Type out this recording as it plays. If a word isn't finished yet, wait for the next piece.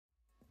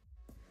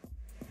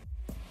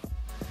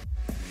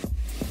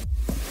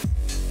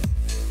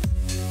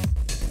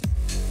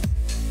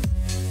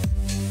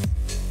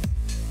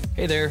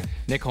Hey there,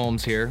 Nick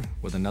Holmes here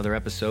with another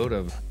episode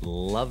of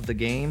Love the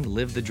Game,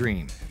 Live the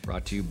Dream,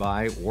 brought to you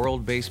by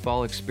World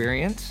Baseball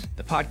Experience,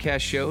 the podcast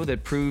show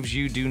that proves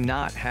you do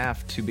not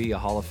have to be a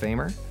Hall of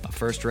Famer, a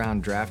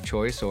first-round draft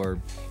choice, or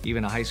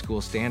even a high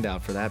school standout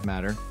for that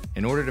matter,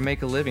 in order to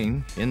make a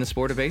living in the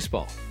sport of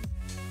baseball.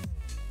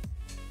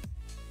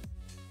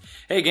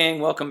 Hey gang,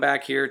 welcome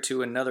back here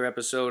to another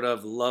episode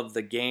of Love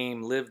the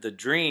Game, Live the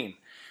Dream.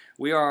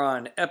 We are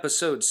on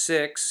episode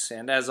 6,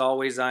 and as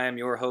always, I am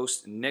your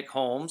host, Nick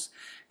Holmes,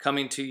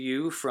 coming to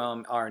you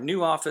from our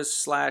new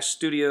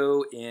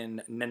office/studio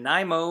in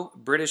Nanaimo,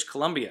 British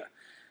Columbia.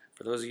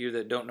 For those of you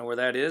that don't know where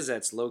that is,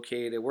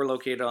 we're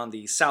located on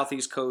the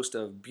southeast coast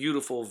of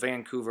beautiful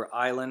Vancouver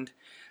Island.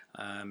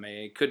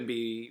 I couldn't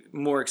be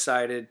more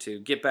excited to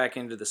get back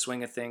into the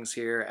swing of things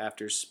here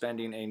after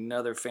spending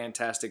another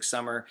fantastic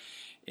summer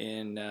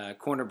in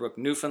Corner Brook,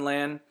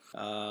 Newfoundland.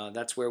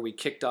 That's where we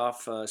kicked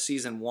off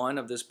season 1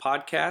 of this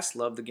podcast,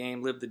 Love the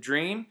Game, Live the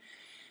Dream.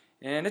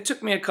 And it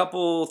took me a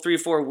couple, 3 or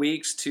 4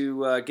 weeks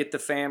to get the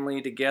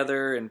family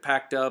together and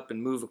packed up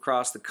and move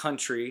across the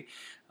country.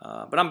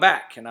 But I'm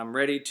back, and I'm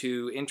ready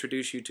to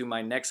introduce you to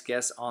my next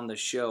guest on the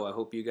show. I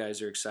hope you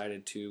guys are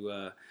excited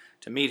to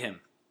meet him.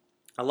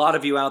 A lot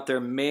of you out there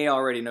may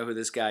already know who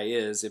this guy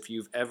is if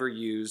you've ever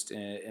used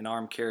an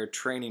arm care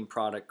training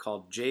product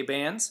called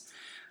J-Bands.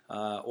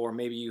 Or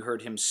maybe you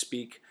heard him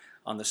speak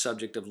on the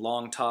subject of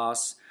long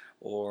toss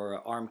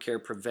or arm care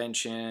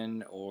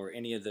prevention or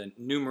any of the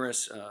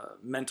numerous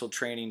mental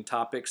training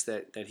topics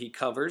that he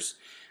covers.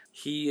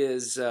 He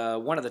is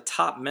one of the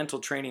top mental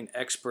training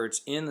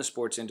experts in the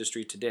sports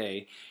industry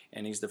today,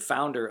 and he's the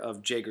founder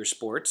of Jaeger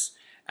Sports.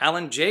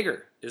 Alan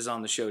Jaeger is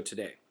on the show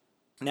today.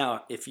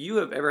 Now, if you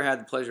have ever had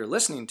the pleasure of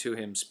listening to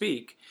him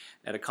speak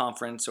at a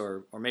conference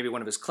or maybe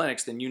one of his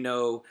clinics, then you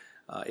know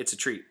it's a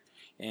treat.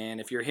 And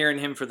if you're hearing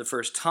him for the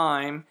first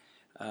time,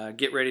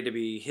 get ready to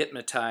be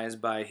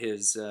hypnotized by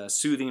his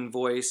soothing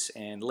voice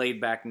and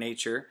laid-back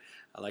nature.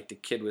 I like to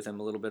kid with him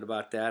a little bit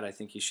about that. I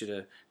think he should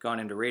have gone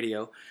into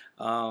radio.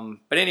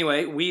 But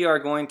anyway, we are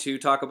going to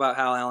talk about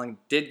how Alan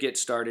did get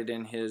started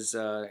in his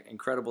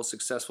incredible,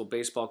 successful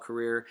baseball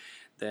career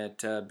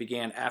that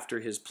began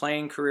after his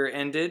playing career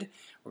ended.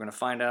 We're going to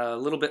find out a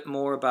little bit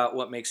more about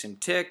what makes him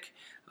tick,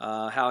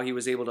 how he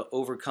was able to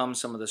overcome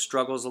some of the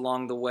struggles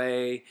along the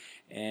way,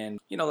 and,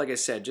 like I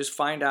said, just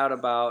find out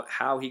about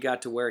how he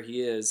got to where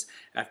he is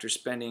after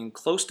spending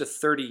close to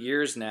 30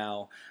 years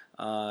now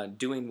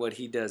doing what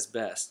he does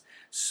best.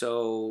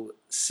 So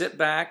sit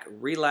back,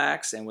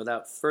 relax, and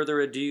without further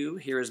ado,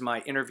 here is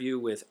my interview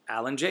with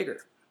Alan Jaeger.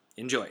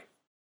 Enjoy.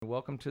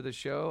 Welcome to the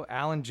show,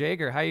 Alan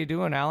Jaeger. How you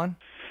doing, Alan?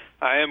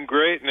 I am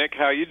great, Nick.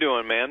 How you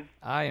doing, man?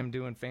 I am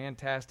doing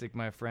fantastic,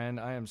 my friend.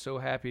 I am so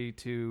happy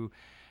to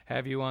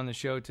have you on the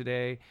show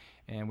today,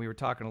 and we were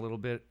talking a little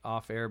bit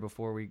off air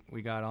before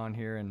we got on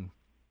here, and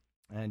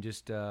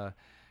just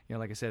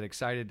like I said,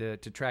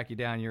 excited to track you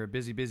down. You're a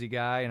busy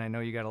guy, and I know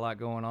you got a lot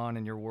going on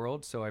in your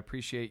world, so I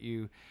appreciate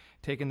you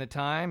taking the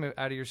time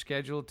out of your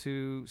schedule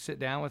to sit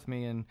down with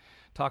me and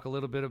talk a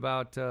little bit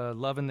about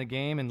loving the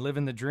game and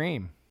living the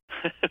dream.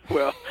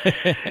 Well,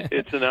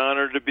 it's an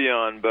honor to be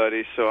on,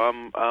 buddy. So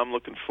I'm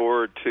looking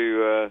forward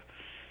to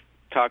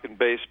talking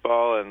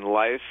baseball and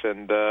life,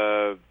 and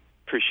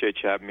appreciate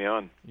you having me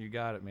on. You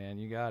got it, man.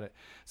 You got it.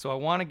 So I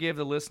want to give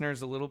the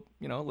listeners a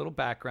little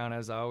background,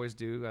 as I always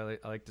do.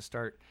 I like to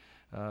start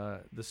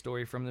the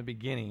story from the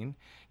beginning.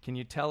 Can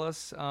you tell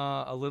us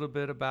a little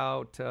bit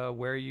about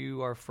where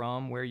you are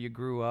from, where you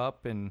grew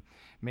up, and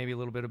maybe a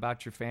little bit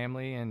about your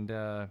family, and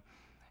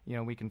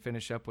we can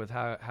finish up with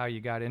how you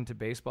got into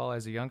baseball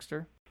as a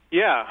youngster?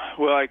 Yeah,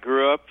 well, I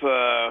grew up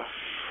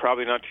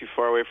probably not too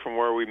far away from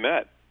where we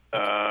met,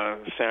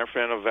 San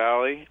Fernando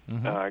Valley.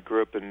 Mm-hmm. I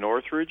grew up in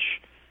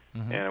Northridge,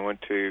 mm-hmm. and I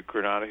went to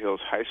Granada Hills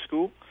High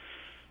School.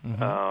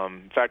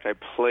 Mm-hmm. In fact, I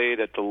played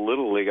at the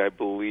Little League. I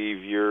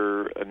believe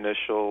your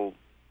initial,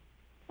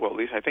 well, at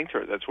least I think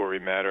that's where we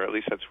met, or at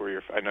least that's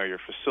where I know your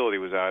facility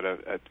was out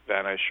at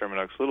Van Nuys Sherman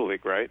Oaks Little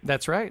League, right?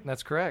 That's right.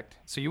 That's correct.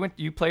 So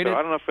you played so at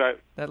I don't know if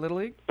that Little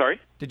League? Sorry?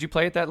 Did you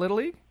play at that Little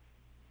League?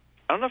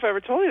 I don't know if I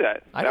ever told you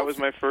that. That was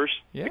my first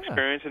Yeah.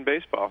 experience in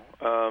baseball.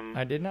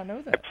 I did not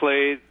know that. I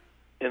played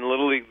in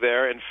Little League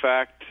there. In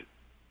fact,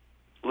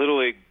 Little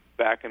League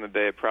back in the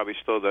day, it probably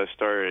still does,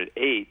 started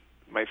at 8.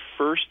 My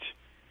first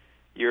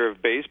year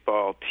of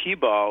baseball,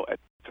 T-ball,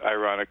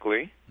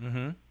 ironically,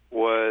 mm-hmm.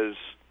 was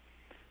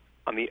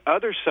on the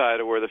other side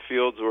of where the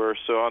fields were.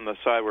 So on the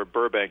side where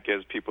Burbank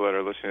is, people that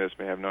are listening to this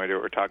may have no idea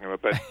what we're talking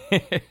about.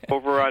 But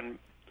over on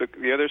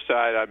the other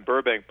side on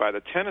Burbank by the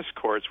tennis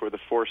courts where the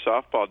 4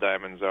 softball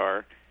diamonds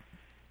are,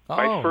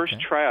 my first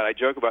tryout, I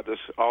joke about this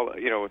all,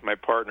 with my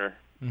partner,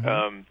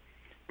 mm-hmm.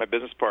 My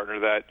business partner,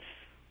 that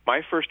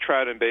my first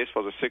tryout in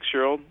baseball as a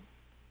 6-year-old,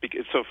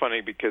 it's so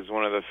funny because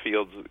one of the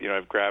fields,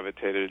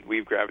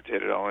 we've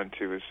gravitated all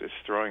into is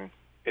throwing.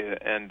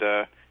 And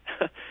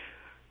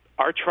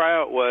our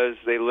tryout was,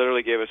 they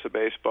literally gave us a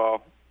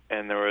baseball,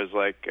 and there was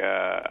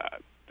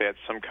they had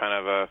some kind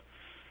of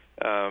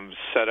a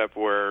setup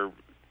where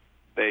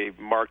they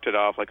marked it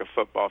off like a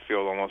football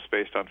field almost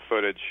based on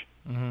footage.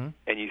 and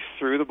you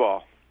threw the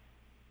ball,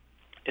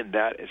 and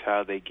that is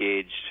how they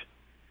gauged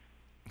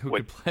who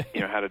could play.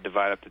 How to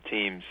divide up the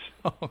teams.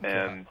 Oh,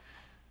 God.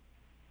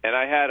 And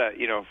I had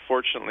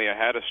fortunately I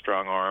had a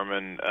strong arm,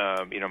 and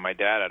my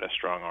dad had a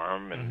strong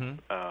arm, and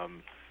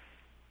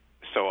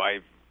so I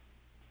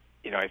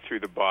threw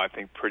the ball, I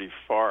think, pretty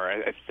far.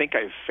 I think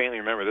I faintly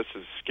remember, this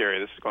is scary,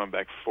 this is going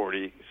back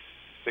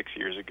 46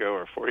 years ago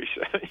or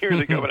 47 years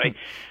ago, but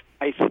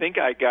I think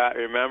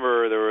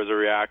remember there was a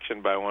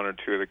reaction by one or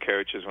two of the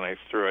coaches when I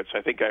threw it, so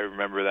I think I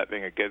remember that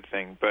being a good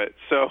thing. But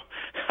so,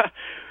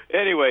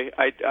 anyway,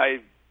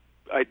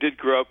 I did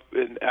grow up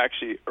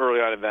actually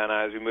early on in Van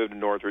Nuys. We moved to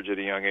Northridge at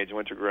a young age,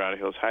 went to Granada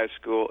Hills High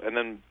School, and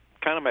then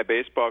kind of my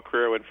baseball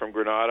career went from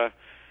Granada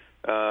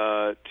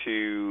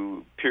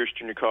to Pierce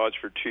Junior College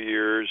for 2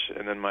 years,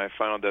 and then my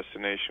final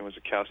destination was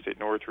at Cal State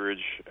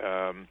Northridge.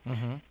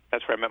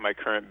 That's where I met my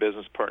current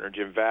business partner,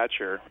 Jim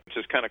Vatcher, which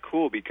is kind of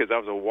cool because I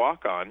was a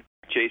walk-on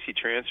JC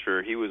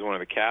transfer. He was one of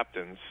the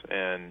captains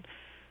and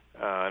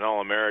an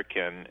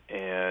All-American,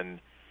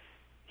 and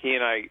he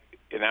and I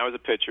was a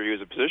pitcher, he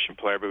was a position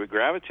player, but we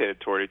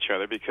gravitated toward each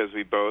other because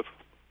we both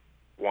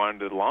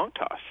wanted the long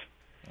toss.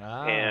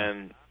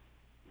 And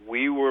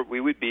we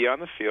would be on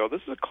the field.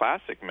 This is a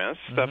classic, man. This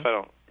is stuff I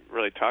don't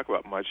really talk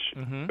about much,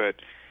 but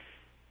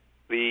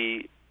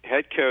the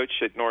head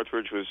coach at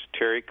Northridge was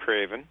Terry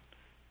Craven,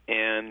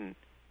 and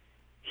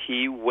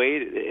he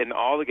waited, and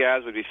all the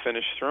guys would be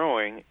finished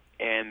throwing,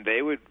 and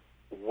they would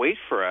wait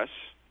for us.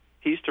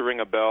 He used to ring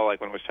a bell like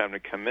when it was time to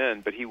come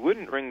in, but he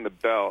wouldn't ring the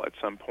bell at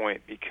some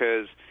point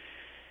because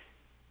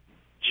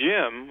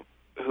Jim,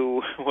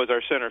 who was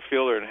our center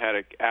fielder and had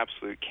an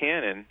absolute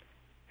cannon,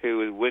 who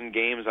would win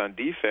games on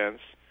defense,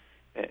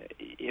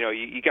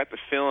 you got the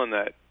feeling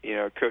that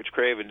Coach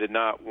Craven did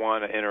not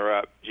want to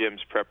interrupt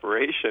Jim's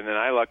preparation, and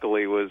I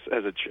luckily was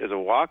as a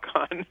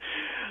walk-on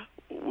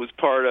was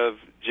part of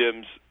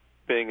Jim's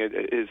being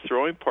his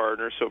throwing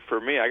partner. So for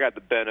me, I got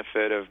the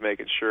benefit of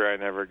making sure I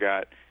never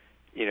got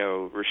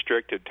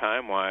restricted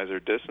time-wise or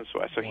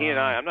distance-wise. So he and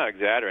I'm not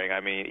exaggerating. I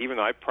mean, even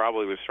though I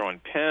probably was throwing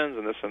pins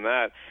and this and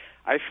that,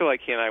 I feel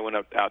like he and I went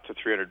out to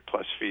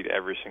 300-plus feet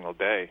every single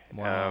day.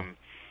 Wow.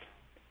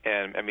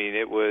 And, I mean,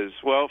 it was,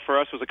 for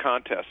us it was a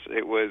contest.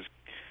 It was,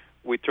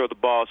 we'd throw the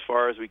ball as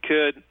far as we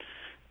could,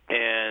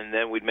 and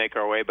then we'd make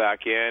our way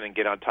back in and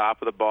get on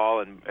top of the ball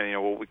and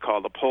what we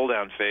call the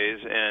pull-down phase.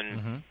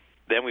 And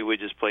then we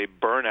would just play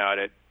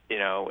burnout at,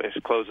 as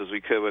close as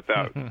we could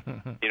without,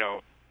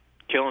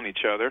 killing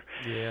each other.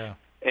 Yeah.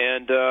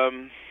 And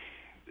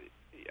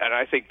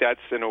I think that's,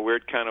 in a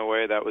weird kind of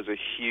way, that was a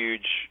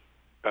huge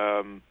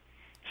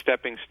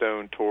stepping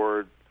stone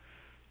toward,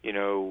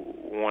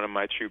 one of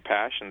my true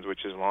passions,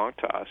 which is long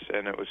toss.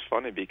 And it was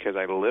funny because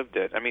I lived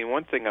it. I mean,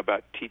 one thing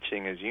about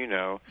teaching, as you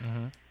know,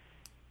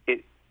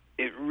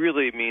 it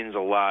really means a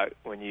lot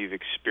when you've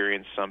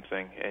experienced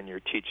something and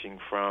you're teaching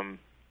from,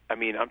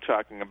 I'm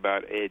talking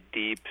about a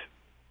deep,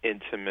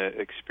 intimate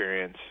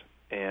experience.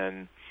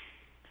 And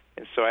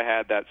so I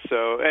had that.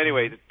 So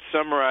anyway,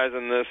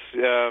 summarizing this,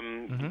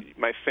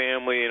 my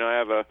family, I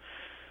have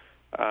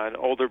an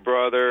older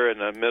brother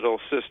and a middle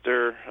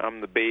sister.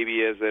 I'm the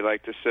baby, as they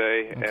like to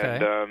say.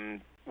 Okay.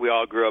 And we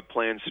all grew up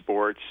playing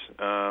sports.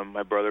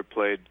 My brother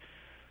played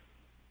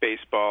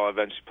baseball,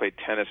 eventually played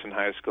tennis in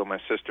high school. My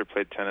sister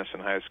played tennis in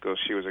high school.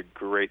 She was a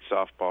great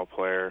softball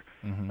player.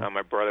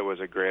 My brother was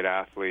a great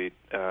athlete.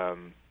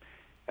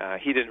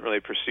 He didn't really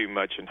pursue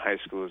much in high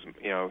school.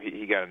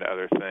 He got into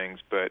other things,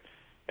 but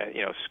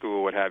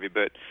school, what have you.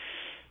 But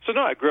so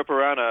no, I grew up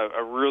around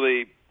a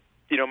really,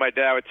 my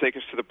dad would take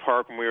us to the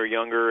park when we were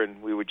younger,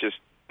 and we would just,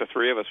 the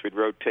three of us, we'd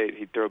rotate.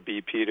 He'd throw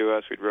BP to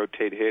us. We'd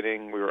rotate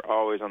hitting. We were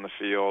always on the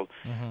field.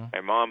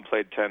 My mom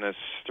played tennis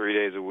 3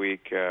 days a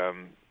week.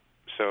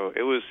 So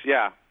it was,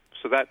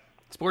 so that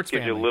sports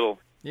gives family. You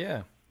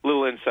a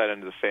little insight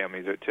into the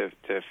family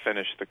to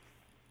finish the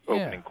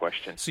opening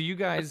question. So you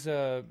guys,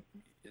 so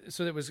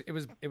it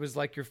was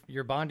like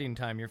your bonding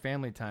time, your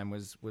family time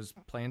was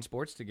playing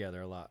sports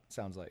together a lot.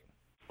 Sounds like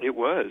it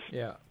was.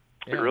 Yeah,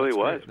 it really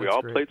was. We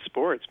all played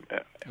sports,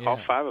 all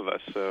five of us.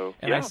 So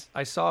and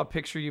I saw a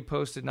picture you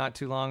posted not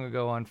too long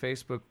ago on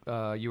Facebook.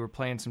 You were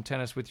playing some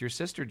tennis with your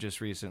sister just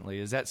recently.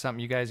 Is that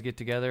something you guys get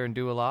together and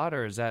do a lot,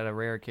 or is that a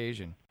rare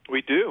occasion?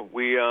 We do.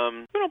 We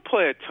don't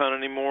play a ton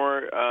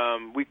anymore.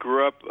 We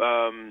grew up.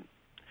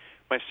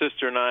 My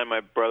sister and I, my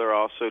brother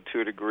also,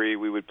 to a degree,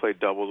 we would play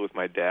doubles with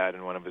my dad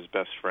and one of his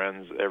best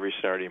friends every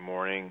Saturday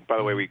morning. By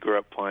the way, we grew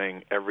up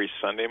playing every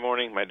Sunday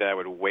morning. My dad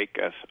would wake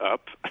us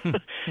up.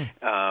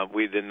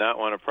 We did not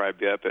want to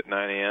probably be up at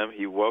 9 a.m.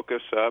 He woke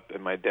us up,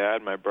 and my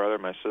dad, my brother,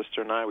 my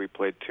sister, and I, we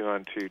played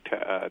 2-on-2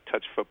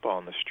 touch football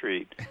on the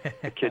street.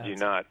 I kid you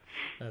not.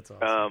 That's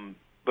awesome.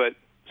 But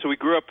so we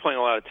grew up playing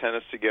a lot of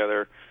tennis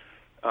together.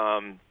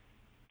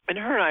 And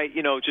her and I,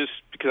 just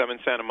because I'm in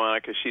Santa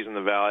Monica, she's in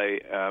the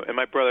Valley, and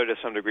my brother, to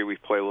some degree, we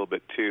play a little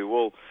bit too.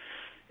 Well,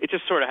 it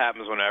just sort of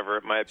happens whenever.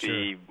 It might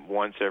be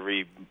once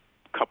every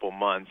couple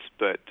months,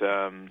 but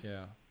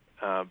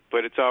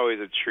it's always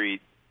a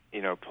treat,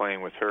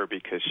 playing with her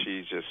because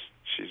she's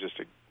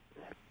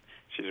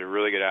She's a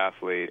really good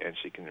athlete, and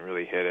she can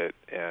really hit it.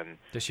 And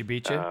does she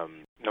beat you?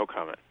 No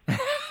comment.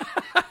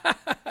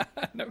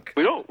 No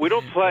comment. We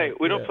don't play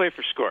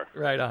for score.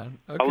 Right on.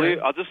 Okay.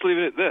 I'll just leave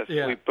it at this.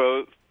 Yeah. We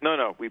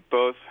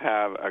both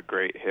have a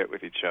great hit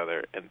with each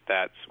other, and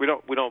that's we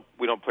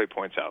don't play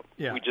points out.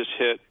 Yeah. We just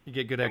hit. You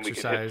get good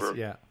exercise.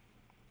 Yeah.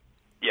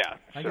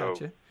 I got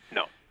you.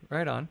 No.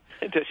 Right on.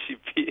 Does she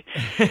beat?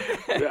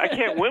 I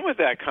can't win with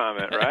that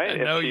comment, right?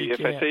 No, you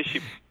can't.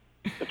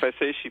 If I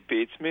say she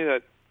beats me,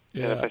 that.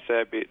 Yeah. And if I say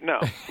I beat,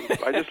 no,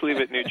 I just leave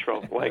it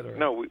neutral. Like,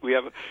 no, we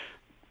have a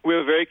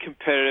very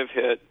competitive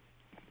hit,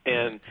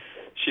 and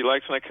she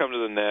likes when I come to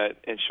the net,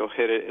 and she'll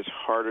hit it as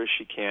hard as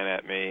she can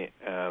at me,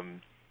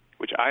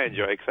 which I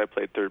enjoy because I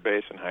played third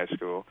base in high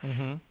school,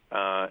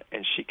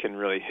 and she can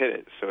really hit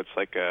it. So it's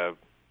like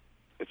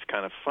it's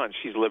kind of fun.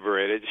 She's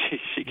liberated.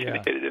 She can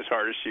hit it as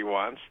hard as she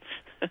wants.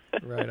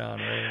 Right on,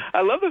 right.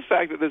 I love the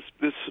fact that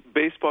this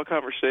baseball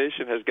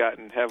conversation has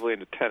gotten heavily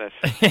into tennis.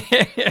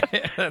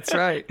 That's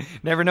right.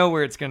 Never know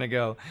where it's going to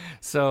go.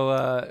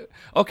 So,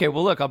 okay,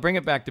 well, look, I'll bring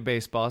it back to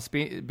baseball.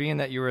 Being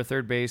that you were a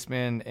third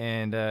baseman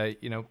and,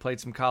 played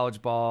some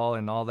college ball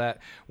and all that,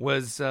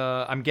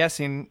 I'm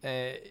guessing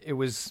it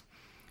was,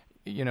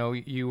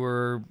 you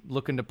were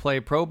looking to play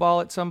pro ball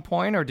at some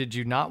point, or did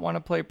you not want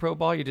to play pro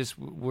ball? You just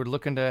were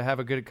looking to have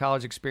a good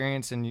college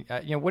experience. And,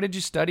 what did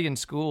you study in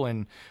school,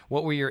 and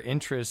what were your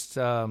interests,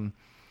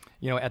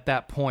 at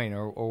that point?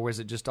 Or was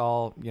it just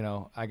all,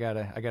 I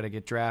gotta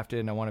get drafted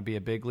and I want to be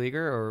a big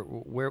leaguer? Or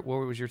what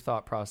was your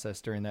thought process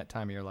during that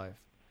time of your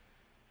life?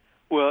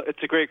 Well,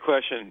 it's a great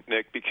question,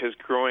 Nick, because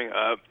growing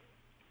up,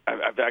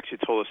 I've actually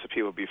told this to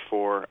people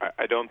before.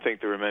 I don't think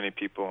there were many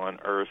people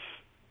on earth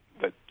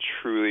that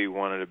truly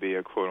wanted to be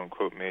a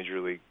quote-unquote major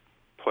league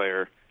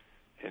player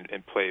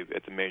and play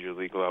at the major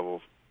league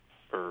level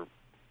for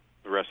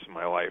the rest of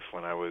my life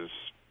when I was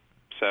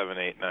 7,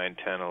 8, 9,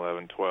 10,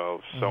 11,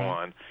 12, so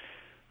on.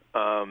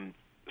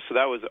 So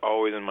that was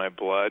always in my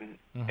blood.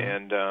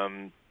 And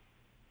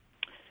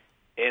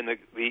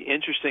the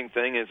interesting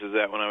thing is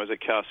that when I was at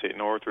Cal State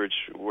Northridge,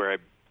 where I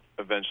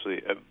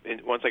eventually,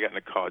 once I got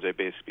into college, I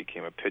basically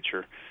became a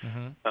pitcher.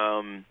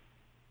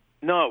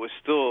 No, it was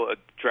still a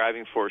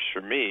driving force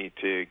for me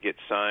to get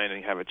signed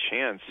and have a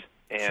chance.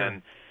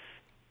 And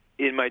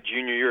in my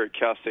junior year at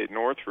Cal State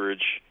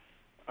Northridge,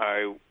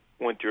 I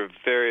went through a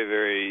very,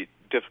 very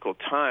difficult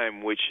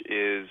time, which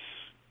is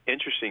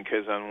interesting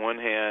because on one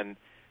hand,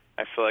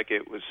 I feel like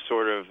it was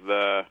sort of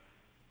the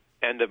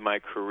end of my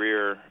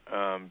career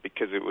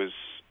because it was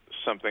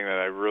something that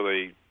I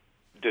really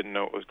didn't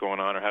know what was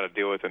going on or how to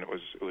deal with, and it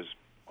was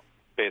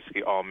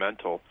basically all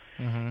mental.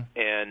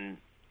 And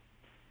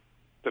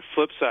the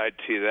flip side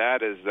to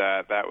that is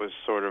that was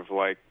sort of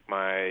like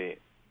my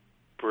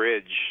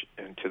bridge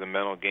into the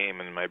mental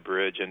game and my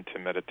bridge into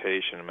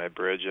meditation and my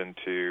bridge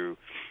into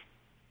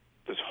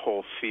this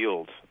whole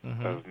field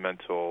of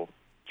mental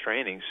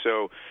training.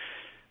 So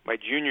my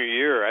junior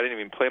year, I didn't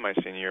even play my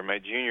senior year. My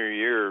junior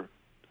year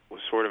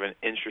was sort of an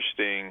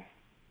interesting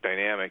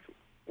dynamic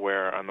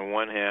where on the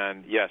one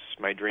hand, yes,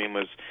 my dream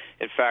was,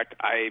 in fact,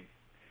 I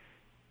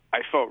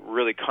felt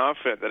really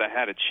confident that I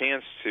had a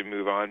chance to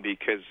move on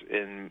because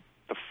in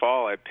the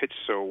fall I pitched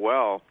so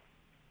well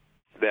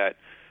that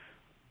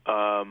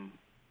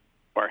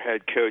our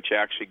head coach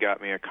actually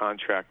got me a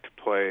contract to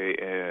play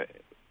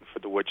for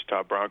the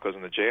Wichita Broncos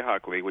in the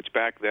Jayhawk League, which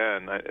back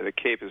then, the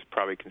Cape is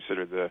probably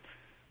considered the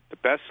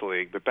best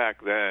league, but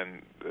back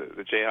then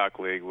the Jayhawk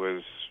League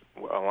was,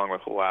 along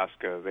with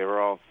Alaska, they were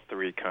all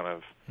three kind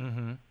of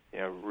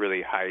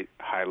really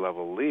high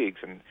level leagues,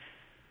 and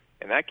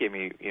that gave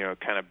me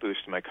kind of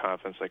boosted my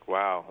confidence, like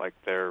wow, like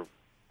they're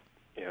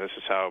this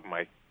is how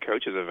my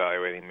coach is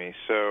evaluating me.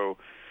 So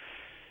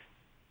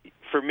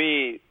for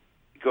me,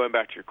 going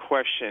back to your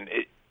question,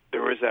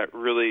 there was that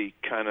really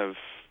kind of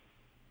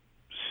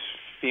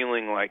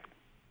feeling like,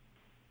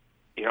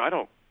 I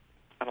don't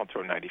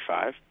throw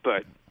 95,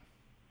 but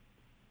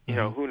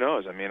who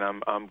knows? I mean,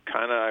 I'm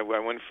kind of, I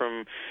went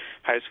from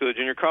high school to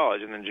junior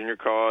college, and then junior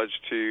college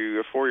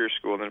to a 4-year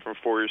school, and then from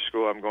 4-year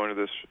school, I'm going to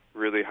this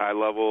really high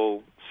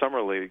level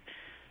summer league.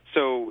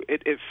 So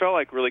it felt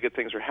like really good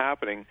things were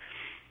happening.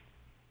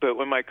 But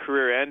when my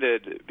career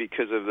ended,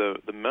 because of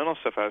the mental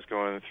stuff I was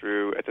going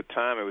through at the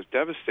time, it was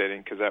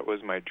devastating because that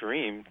was my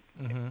dream.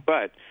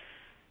 But,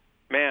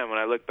 man, when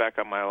I look back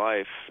on my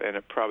life, and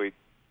it probably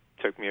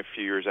took me a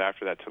few years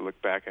after that to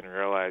look back and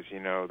realize,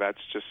 that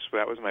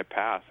was my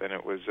path. And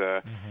it was,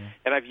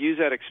 and I've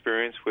used that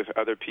experience with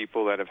other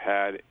people that have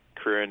had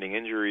career-ending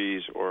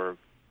injuries or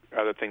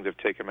other things that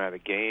have taken them out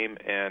of the game.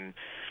 And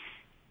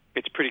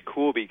it's pretty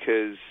cool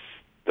because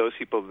those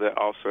people that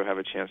also have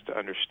a chance to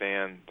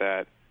understand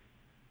that,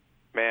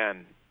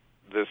 man,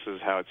 this is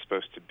how it's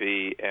supposed to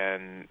be.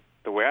 And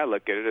the way I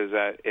look at it is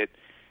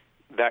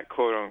that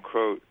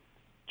quote-unquote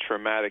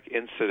traumatic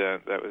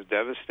incident that was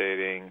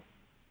devastating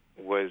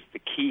was the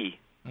key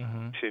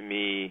to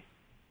me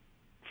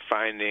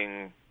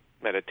finding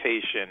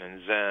meditation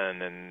and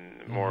Zen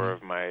and more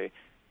of my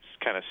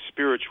kind of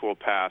spiritual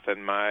path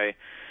and my,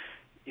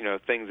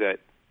 things that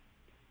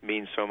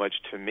mean so much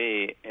to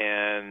me.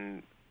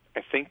 And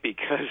I think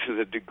because of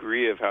the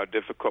degree of how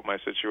difficult my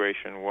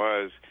situation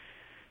was,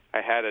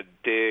 I had to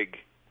dig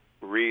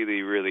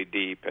really, really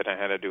deep, and I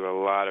had to do a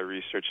lot of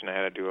research, and I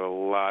had to do a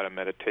lot of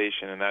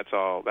meditation, and that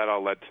all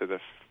led to the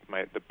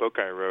book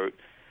I wrote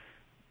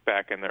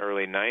back in the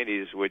early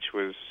 90s, which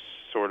was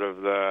sort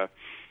of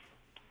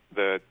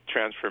the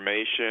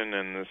transformation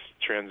and this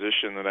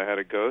transition that I had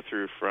to go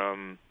through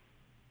from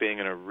being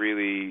in a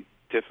really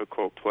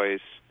difficult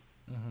place,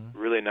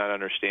 really not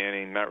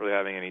understanding, not really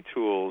having any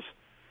tools,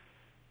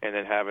 and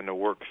then having to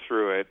work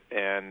through it.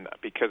 And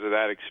because of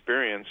that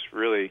experience,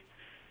 really,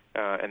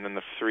 and then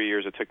the 3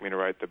 years it took me to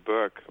write the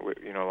book,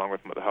 along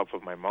with the help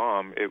of my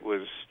mom, it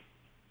was,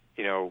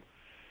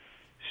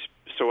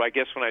 so I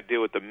guess when I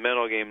deal with the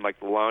mental game, like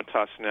the lawn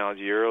toss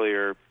analogy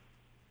earlier,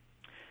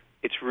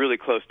 it's really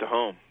close to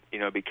home,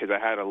 because I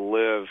had to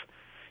live.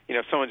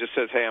 If someone just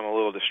says, hey, I'm a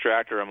little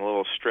distracted, or I'm a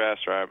little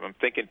stressed, or I'm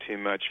thinking too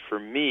much, for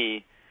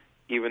me,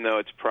 even though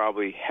it's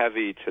probably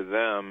heavy to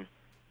them,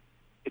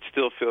 it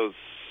still feels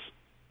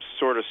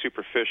sort of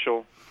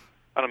superficial.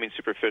 I don't mean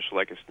superficial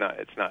like it's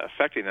not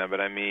affecting them,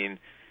 but I mean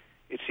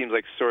it seems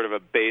like sort of a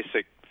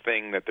basic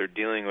thing that they're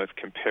dealing with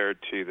compared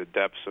to the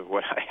depths of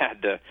what I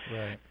had to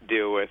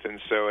deal with.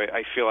 And so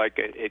I feel like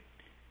it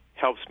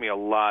helps me a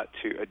lot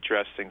to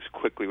address things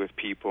quickly with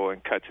people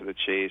and cut to the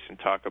chase and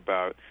talk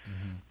about,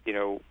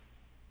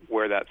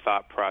 where that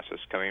thought process is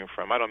coming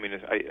from. I don't mean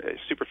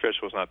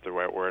superficial is not the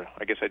right word.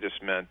 I guess I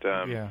just meant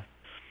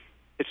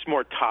it's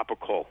more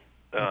topical.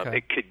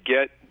 It could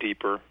get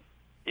deeper,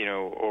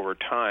 over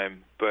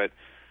time, but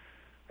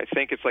I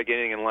think it's like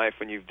anything in life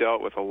when you've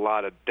dealt with a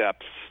lot of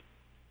depths,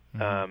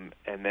 and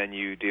then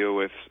you deal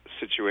with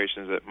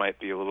situations that might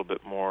be a little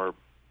bit more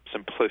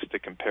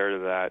simplistic compared to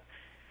that,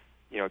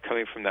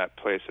 coming from that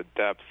place of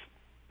depth,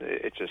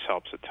 it just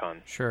helps a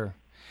ton. Sure.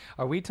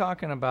 Are we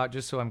talking about,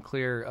 just so I'm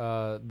clear,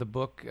 the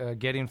book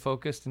Getting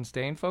Focused and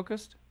Staying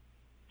Focused?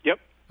 Yep.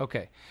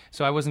 Okay.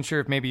 So I wasn't sure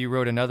if maybe you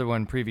wrote another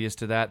one previous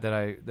to that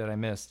I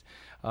missed.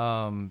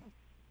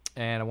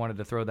 And I wanted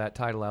to throw that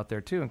title out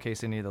there, too, in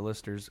case any of the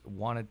listeners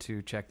wanted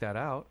to check that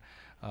out.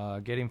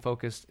 Getting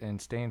Focused and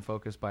Staying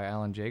Focused by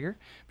Alan Jaeger.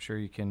 I'm sure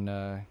you can,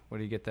 what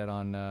do you get that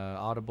on,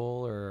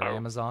 Audible or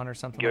Amazon or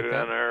something like that? Get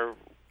it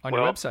on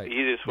your website. The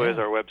easiest way is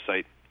our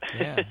website.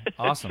 Yeah,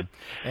 awesome.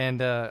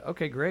 And,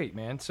 okay, great,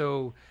 man.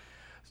 So,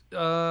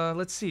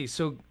 let's see.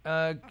 So,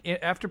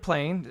 after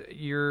playing,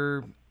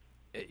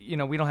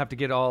 we don't have to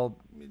get all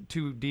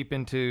too deep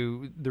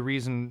into the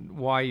reason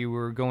why you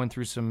were going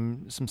through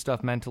some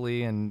stuff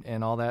mentally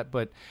and all that.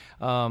 But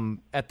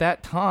at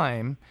that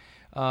time,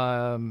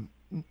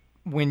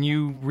 when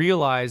you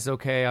realized,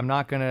 okay, I'm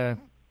not going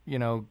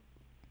to,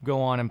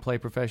 go on and play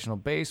professional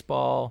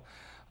baseball,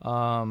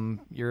 I'm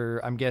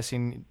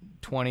guessing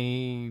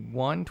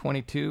 21,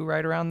 22,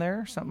 right around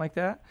there, something like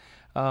that.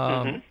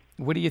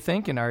 What are you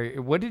thinking?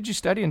 What did you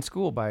study in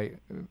school, by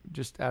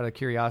just out of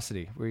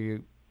curiosity?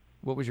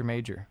 What was your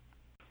major?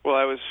 Well,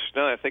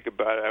 now that I think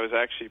about it, I was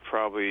actually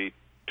probably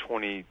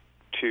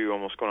 22,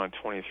 almost going on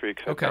 23,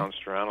 because I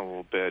bounced around a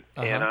little bit.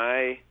 And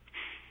I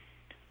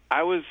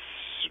was,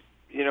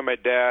 my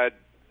dad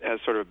has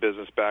sort of a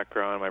business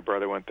background. My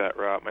brother went that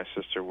route. My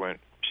sister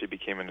she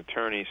became an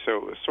attorney. So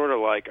it was sort of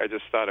like I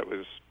just thought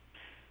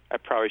I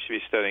probably should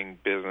be studying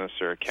business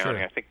or accounting.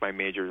 Sure. I think my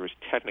major was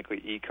technically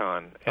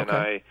econ.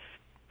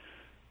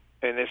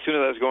 And as soon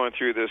as I was going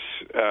through this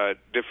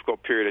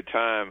difficult period of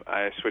time,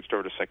 I switched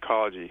over to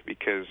psychology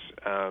because,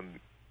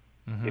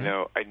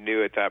 I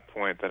knew at that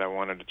point that I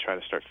wanted to try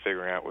to start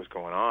figuring out what was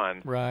going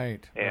on.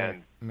 Right.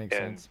 And makes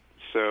sense.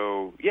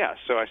 So,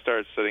 so I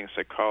started studying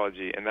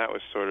psychology, and that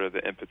was sort of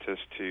the impetus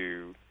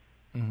to,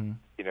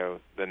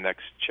 the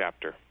next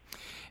chapter.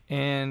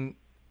 And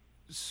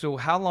so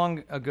how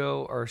long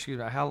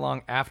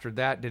after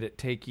that did it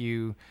take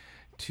you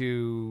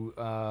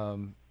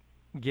to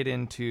get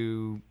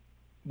into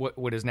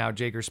what is now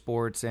Jaeger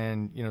Sports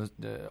and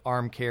the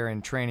arm care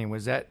and training?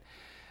 Was it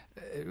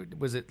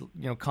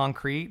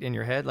concrete in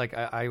your head, like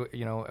I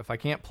if I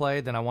can't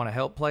play, then I want to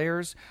help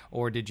players?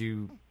 Or did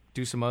you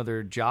do some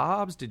other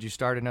jobs? Did you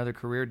start another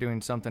career doing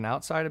something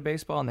outside of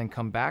baseball and then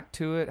come back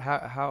to it?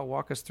 How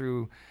walk us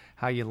through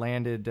how you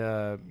landed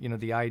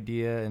the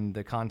idea and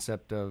the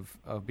concept of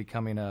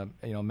becoming a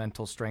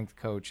mental strength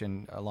coach,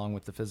 and along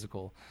with the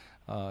physical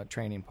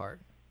training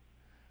part?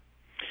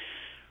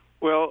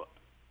 Well,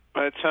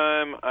 by the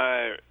time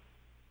I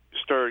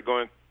started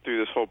going through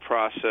this whole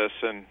process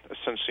and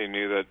essentially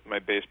knew that my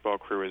baseball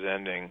career was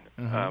ending,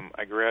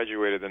 I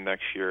graduated the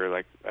next year,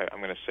 I'm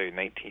going to say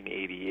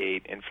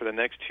 1988. And for the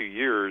next 2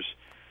 years,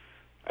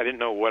 I didn't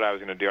know what I was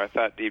going to do. I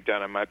thought deep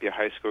down I might be a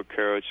high school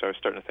coach. I was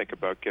starting to think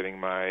about getting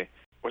my,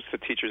 what's the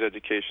teacher's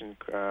education?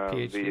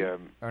 PhD?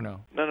 Or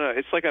no? No,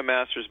 it's like a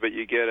master's, but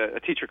you get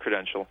a teacher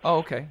credential. Oh,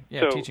 okay.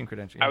 Yeah, so teaching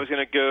credential. Yeah. I was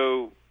going to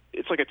go.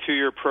 It's like a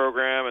 2-year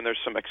program, and there's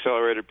some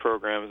accelerated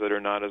programs that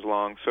are not as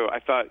long. So I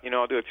thought,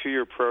 I'll do a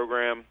 2-year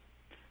program,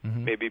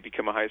 maybe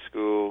become a high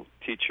school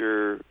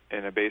teacher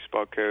and a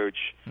baseball coach.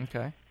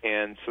 Okay.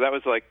 And so that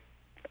was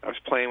I was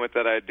playing with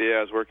that idea.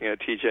 I was working at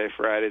TJ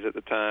Fridays at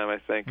the time, I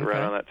think, Okay.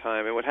 around that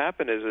time. And what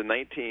happened is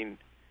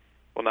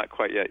well, not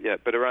quite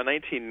yet, but around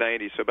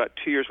 1990, so about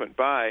 2 years went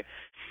by,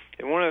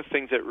 and one of the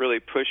things that really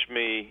pushed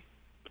me,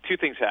 two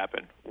things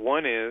happened.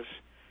 One is,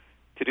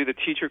 to do the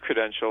teacher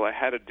credential, I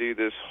had to do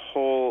this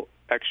whole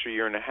extra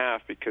year and a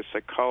half because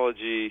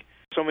psychology,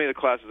 so many of the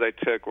classes I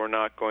took were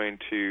not going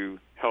to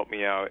help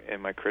me out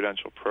in my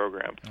credential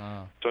program.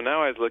 Oh. So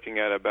now I was looking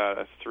at about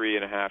a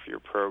 3.5-year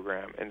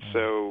program. And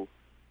so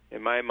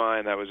in my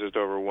mind, that was just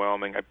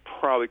overwhelming. I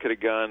probably could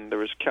have gone, there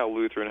was Cal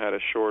Lutheran had a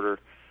shorter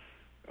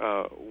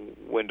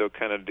window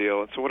kind of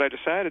deal. And so what I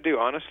decided to do,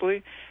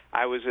 honestly,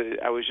 I was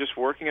just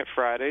working at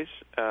Fridays.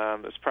 It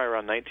was probably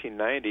around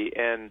 1990,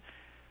 and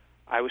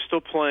I was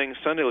still playing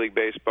Sunday League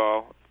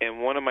baseball,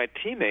 and one of my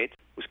teammates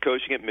was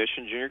coaching at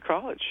Mission Junior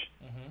College.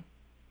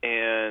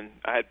 And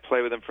I had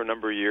played with him for a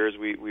number of years.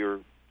 We were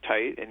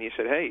tight, and he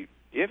said, "Hey,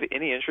 do you have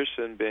any interest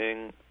in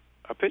being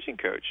a pitching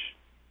coach?"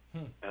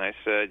 And I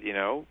said,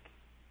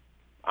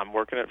 I'm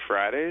working at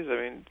Fridays. I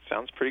mean,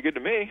 sounds pretty good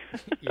to me.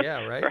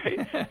 Yeah, right.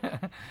 Right?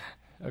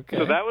 Okay.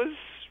 So that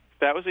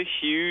was a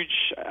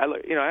huge, I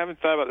haven't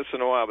thought about this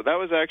in a while, but that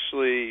was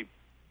actually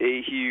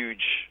a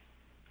huge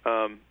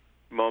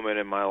moment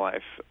in my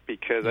life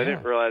because I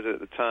didn't realize it at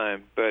the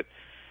time, but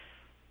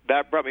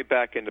that brought me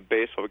back into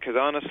baseball because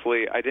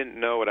honestly, I didn't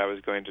know what I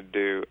was going to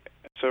do.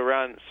 So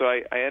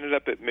I ended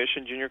up at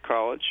Mission Junior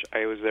College.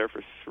 I was there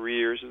for 3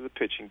 years as a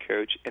pitching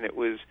coach, and it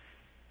was,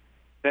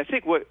 and I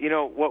think what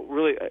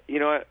really,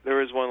 there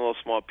was one little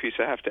small piece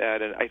I have to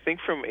add, and I think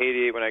from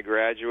 '88 when I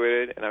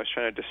graduated and I was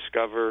trying to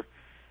discover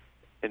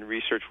and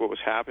research what was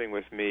happening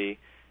with me,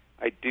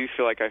 I do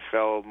feel like I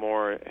fell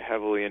more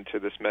heavily into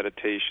this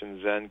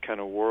meditation Zen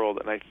kind of world,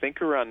 and I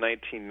think around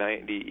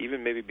 1990,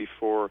 even maybe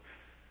before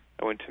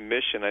I went to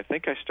Mission, I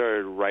think I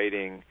started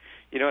writing.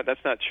 You know what?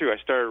 That's not true. I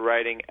started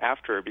writing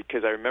after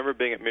because I remember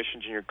being at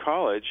Mission Junior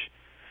College,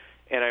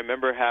 and I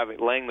remember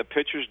laying the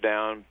pitchers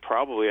down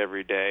probably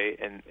every day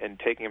and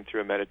taking them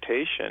through a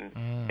meditation.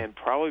 And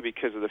probably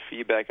because of the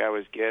feedback I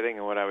was getting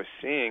and what I was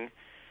seeing,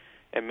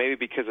 and maybe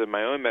because of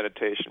my own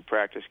meditation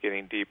practice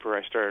getting deeper,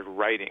 I started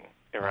writing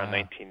around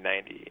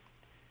 1990.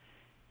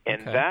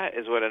 And that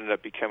is what ended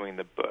up becoming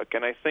the book.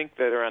 And I think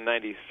that around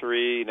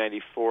 93,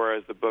 94,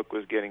 as the book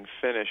was getting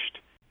finished,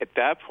 at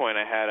that point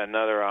I had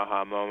another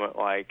aha moment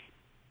like,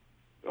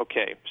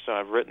 okay, so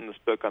I've written this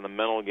book on the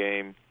mental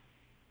game.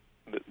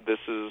 This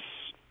is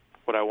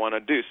what I want to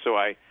do. So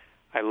I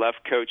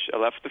left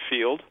the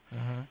field,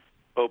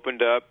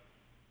 opened up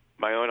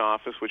my own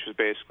office, which was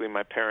basically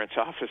my parents'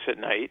 office at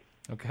night.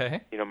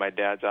 Okay. My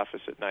dad's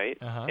office at night.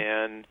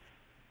 And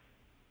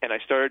I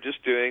started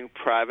just doing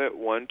private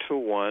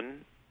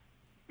one-to-one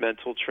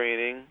mental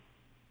training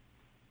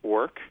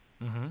work.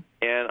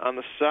 And on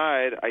the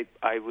side,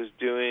 I was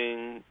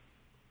doing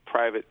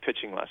private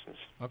pitching lessons.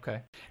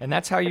 Okay, and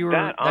that's how you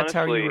were. That's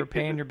how you were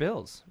paying your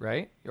bills,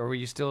 right? Or were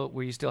you still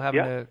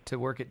having to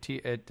work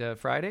at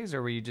Fridays,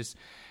 or were you just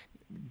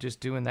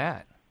doing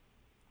that?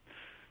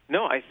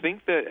 No, I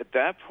think that at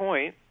that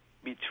point,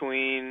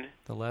 between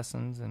the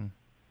lessons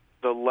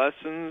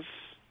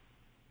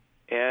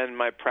and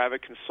my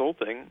private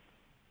consulting,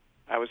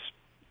 that was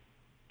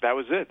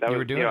it. That you was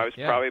were doing. I was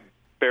probably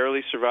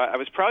barely surviving. I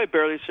was probably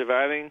barely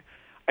surviving.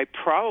 I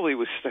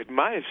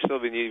might have still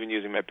been even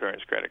using my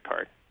parents' credit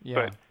card. Yeah.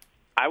 But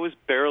I was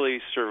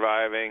barely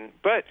surviving.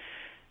 But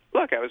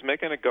look, I was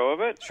making a go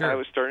of it. Sure. I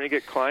was starting to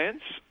get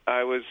clients.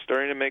 I was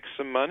starting to make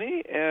some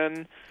money,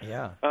 and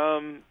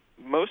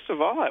most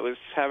of all, I was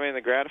having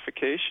the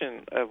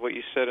gratification of what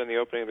you said in the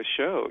opening of the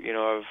show.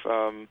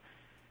 Of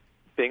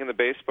being in the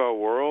baseball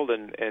world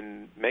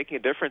and making a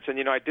difference.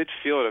 And I did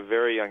feel at a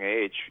very young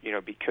age,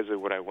 because of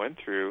what I went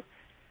through.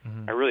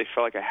 I really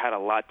felt like I had a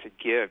lot to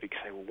give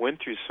because I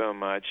went through so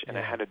much and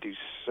I had to do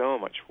so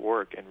much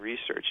work and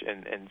research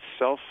and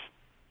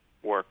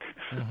self-work.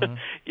 I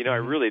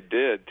really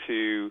did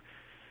to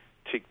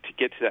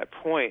get to that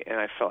point, and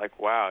I felt like,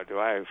 wow, do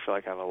I feel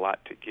like I have a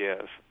lot to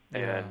give.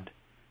 Yeah. And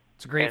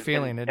it's a great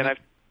feeling, isn't it?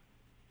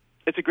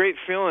 It's a great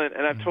feeling,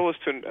 and I've told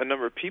this to a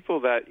number of people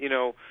that,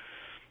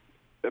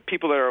 the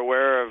people that are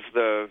aware of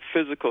the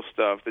physical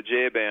stuff, the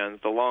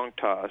J-bands, the long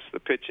toss, the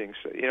pitching,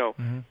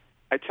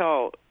 I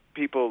tell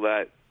people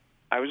that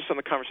I was just on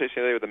the conversation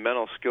the other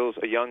day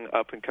with a young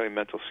up-and-coming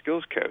mental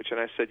skills coach,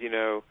 and I said,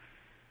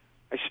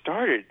 I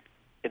started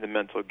in the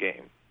mental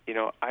game. Even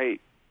though I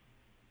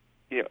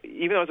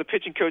was a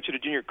pitching coach at a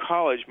junior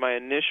college, my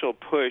initial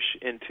push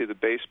into the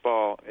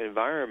baseball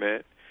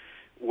environment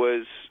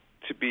was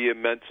to be a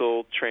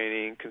mental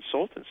training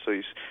consultant. So,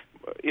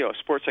 a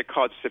sports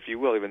psychologist, if you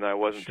will, even though I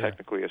wasn't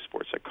technically a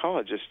sports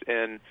psychologist.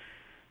 And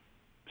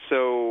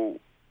so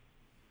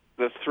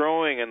the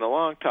throwing and the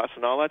long toss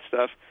and all that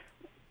stuff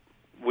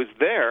was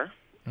there,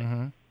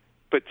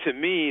 but to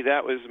me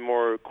that was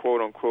more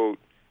quote-unquote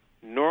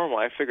normal.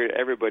 I figured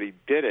everybody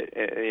did it,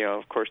 and,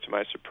 of course, to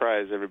my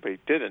surprise, everybody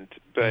didn't.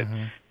 But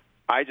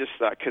I just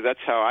thought, because that's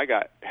how I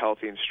got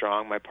healthy and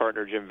strong. My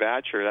partner Jim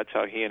Vatcher, that's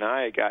how he and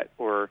I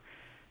were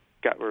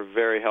were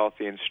very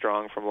healthy and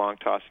strong from long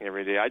tossing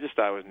every day. I just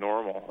thought it was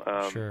normal.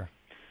 Sure.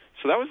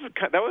 So that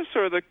was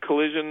sort of the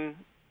collision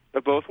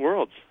of both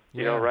worlds.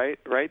 You know, right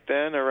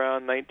then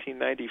around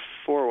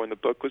 1994 when the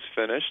book was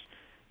finished,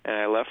 and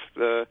I left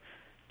the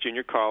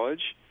junior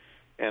college,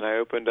 and I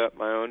opened up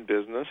my own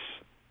business,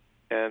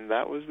 and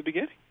that was the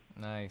beginning.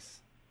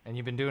 Nice. And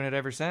you've been doing it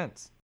ever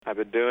since. I've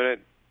been doing it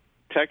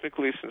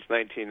technically since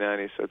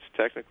 1990, so it's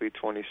technically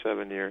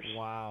 27 years.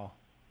 Wow.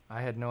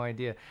 I had no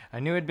idea. I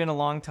knew it'd been a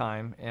long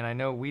time, and I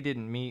know we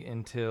didn't meet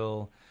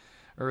until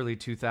early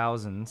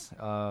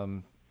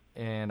 2000s.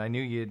 And I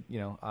knew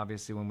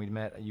obviously when we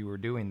met, you were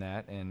doing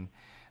that and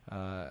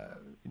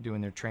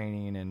doing their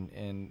training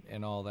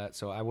and all that.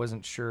 So I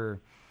wasn't sure,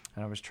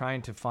 and I was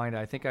trying to find.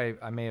 I think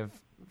I may have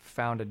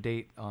found a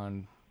date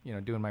on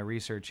doing my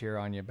research here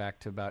on you back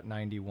to about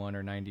 91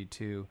 or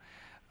 92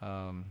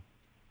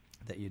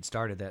 that you'd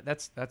started that.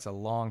 That's a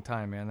long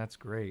time, man. That's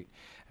great.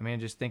 I mean,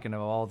 just thinking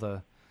of all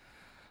the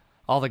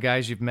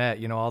guys you've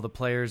met, all the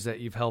players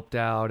that you've helped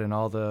out, and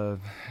all the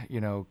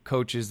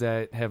coaches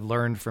that have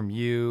learned from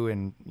you,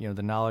 and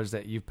the knowledge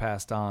that you've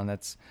passed on.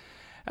 That's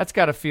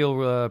got to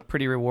feel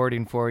pretty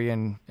rewarding for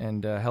you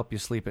and help you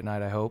sleep at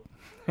night, I hope.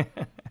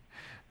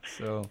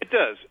 So it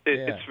does.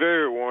 It's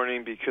very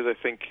rewarding because I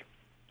think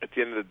at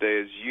the end of the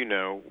day, as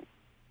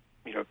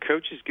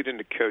coaches get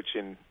into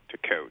coaching to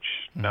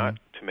coach, not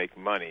to make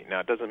money. Now,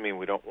 it doesn't mean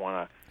we don't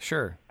want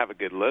to have a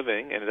good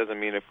living, and it doesn't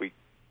mean if we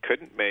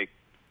couldn't make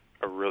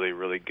a really,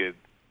 really good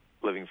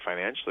living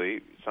financially,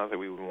 it's not that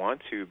we would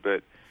want to,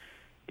 but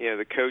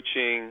the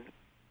coaching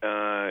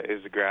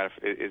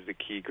is the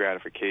key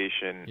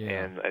gratification,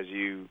 and as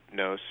you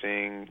know,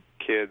 seeing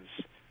kids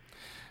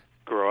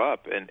grow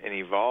up and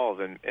evolve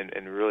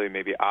and really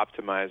maybe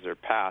optimize their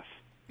path.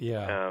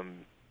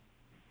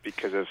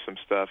 Because of some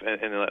stuff,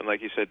 and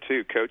like you said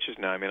too, coaches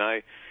now. I mean,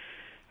 I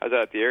was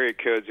out at the area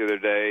codes the other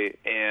day,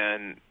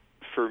 and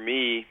for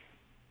me,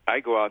 I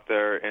go out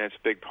there and it's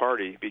a big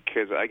party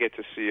because I get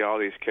to see all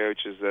these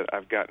coaches that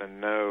I've gotten to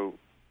know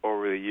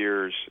over the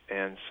years,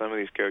 and some of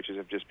these coaches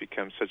have just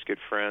become such good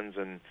friends,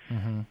 and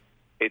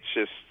it's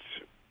just,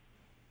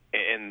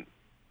 and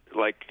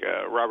like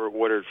Robert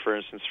Woodard, for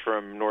instance,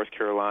 from North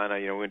Carolina,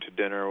 went to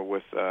dinner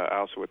with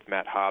also with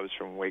Matt Hobbs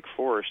from Wake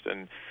Forest,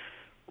 and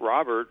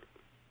Robert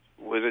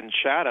was in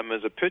Chatham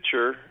as a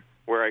pitcher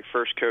where I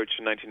first coached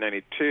in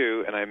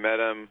 1992, and I met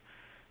him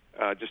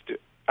just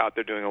out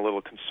there doing a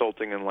little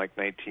consulting in like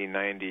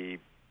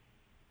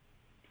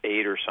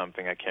 1998 or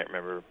something, I can't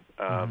remember,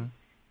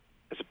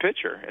 as a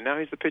pitcher, and now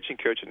he's the pitching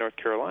coach at North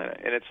Carolina,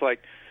 and it's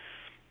like,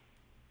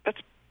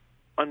 that's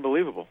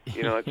unbelievable.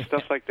 It's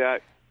stuff like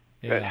that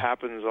that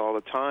happens all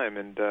the time,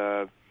 and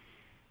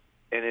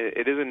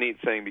it is a neat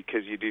thing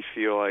because you do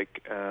feel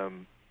like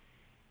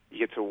you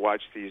get to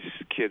watch these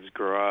kids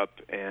grow up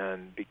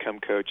and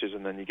become coaches,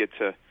 and then you get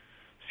to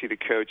see the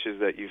coaches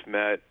that you've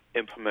met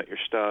implement your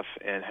stuff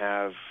and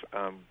have,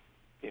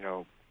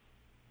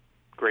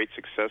 great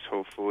success,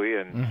 hopefully.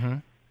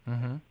 And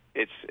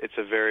it's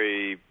a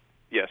very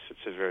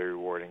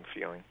rewarding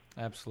feeling.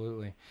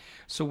 Absolutely.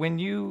 So when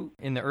you,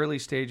 in the early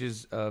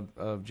stages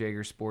of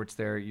Jaeger Sports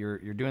there,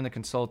 you're doing the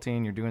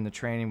consulting, you're doing the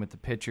training with the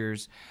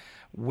pitchers,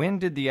 when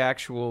did the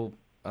actual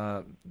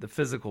the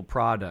physical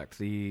product,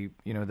 the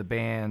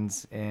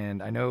bands,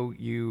 and I know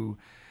you,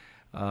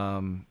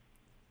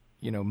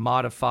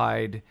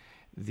 modified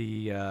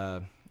the,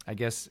 I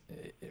guess,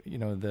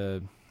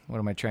 what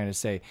am I trying to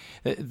say?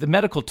 The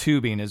medical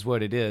tubing is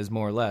what it is,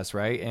 more or less,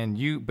 right?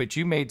 But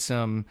you made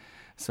some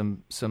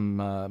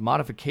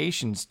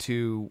modifications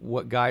to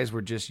what guys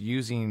were just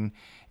using.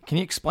 Can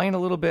you explain a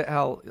little bit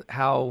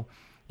how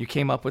you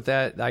came up with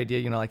that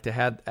idea, like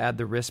to add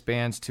the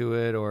wristbands to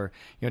it, or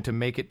to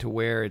make it to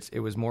where it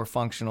was more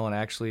functional and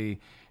actually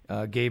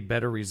gave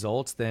better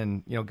results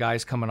than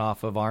guys coming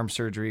off of arm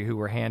surgery who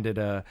were handed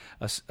a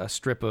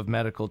strip of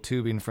medical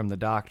tubing from the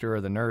doctor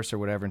or the nurse or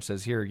whatever and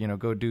says, here,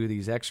 go do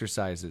these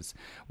exercises.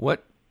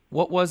 What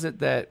was it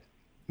that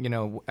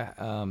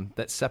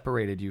that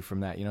separated you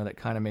from that? That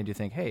kind of made you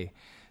think, hey,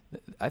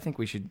 I think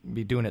we should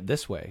be doing it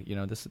this way.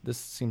 This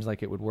seems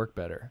like it would work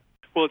better.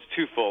 Well, it's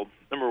twofold.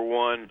 Number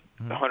one,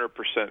 100%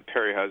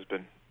 Perry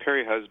Husband.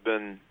 Perry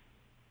Husband,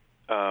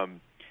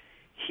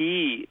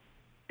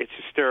 it's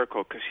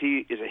hysterical because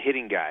he is a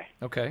hitting guy.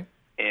 Okay.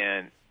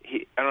 And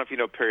I don't know if you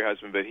know Perry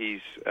Husband, but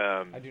he's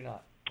I do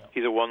not. No.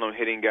 He's a well-known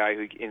hitting guy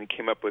and he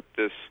came up with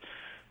this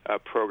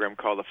program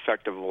called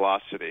Effective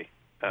Velocity.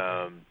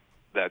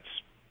 That's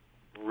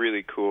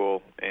really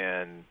cool,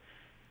 and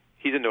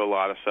he's into a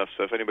lot of stuff.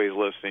 So if anybody's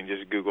listening,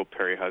 just Google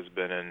Perry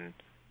Husband, and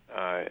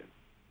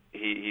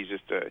he's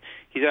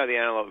out of the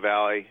Antelope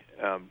Valley.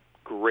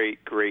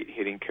 Great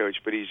hitting coach,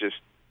 but he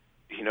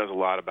knows a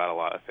lot about a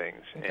lot of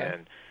things. Okay.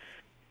 And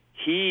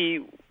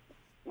he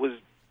was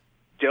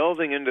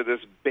delving into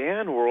this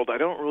band world. I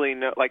don't really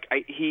know.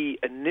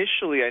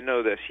 I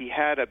know this. He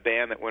had a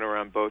band that went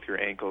around both your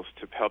ankles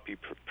to help you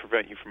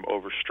prevent you from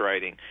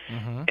overstriding.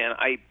 And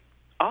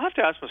I'll have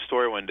to ask him a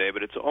story one day,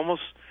 but it's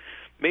almost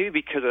maybe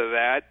because of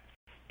that,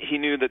 he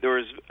knew that there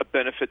was a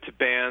benefit to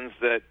bands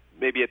that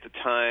maybe at the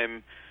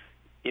time,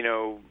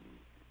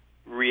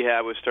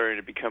 rehab was starting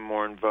to become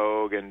more in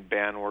vogue, and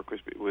band work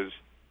was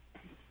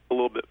a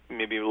little bit,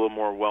 maybe a little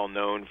more well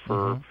known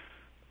for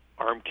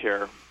arm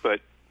care.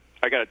 But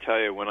I got to tell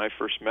you, when I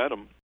first met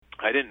him,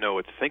 I didn't know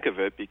what to think of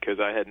it because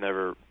I had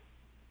never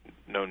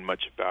known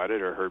much about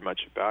it or heard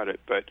much about it.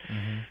 But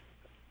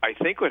I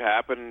think what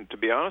happened, to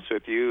be honest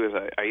with you, is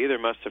I either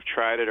must have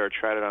tried it or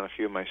tried it on a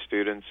few of my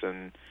students,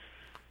 and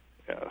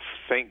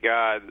thank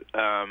God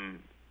I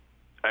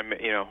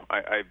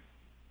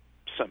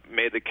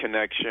made the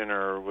connection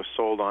or was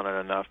sold on it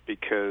enough,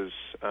 because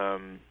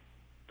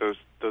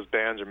those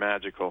bands are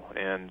magical.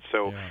 And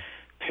so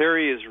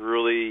Perry is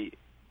really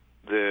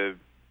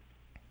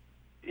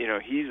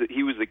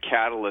he was the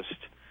catalyst,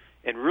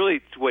 and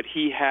really what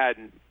he had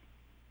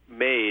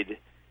made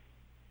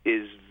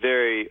is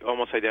very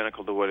almost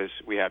identical to what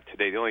we have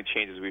today. The only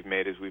changes we've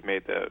made is we've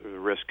made the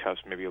wrist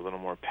cuffs maybe a little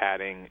more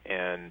padding,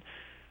 and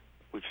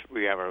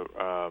we have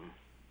our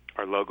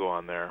logo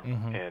on there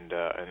and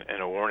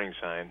a warning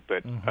sign.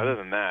 But other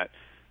than that,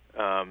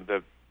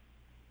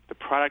 the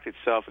product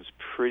itself is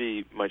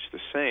pretty much the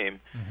same.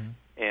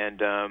 And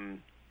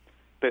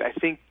but I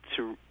think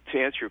to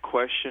answer your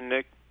question,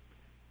 Nick,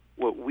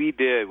 what we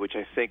did, which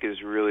I think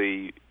is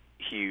really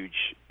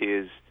huge,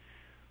 is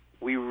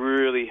we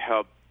really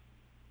helped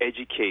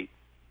educate.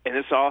 And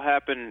this all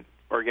happened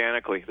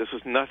organically. This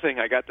was nothing.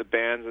 I got the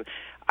bands.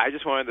 I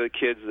just wanted the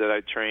kids that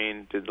I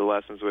trained, did the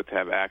lessons with, to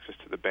have access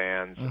to the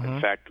bands.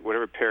 In fact,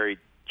 whatever Perry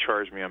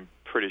charged me, I'm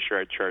pretty sure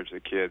I charged the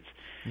kids.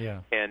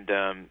 Yeah. And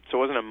so it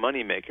wasn't a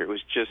money maker. It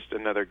was just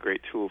another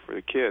great tool for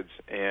the kids.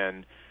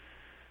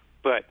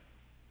 But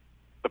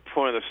the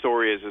point of the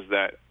story is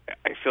that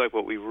I feel like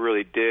what we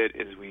really did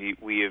is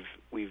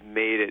we've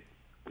made it.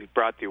 We've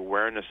brought the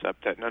awareness up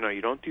that no,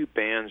 you don't do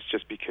bands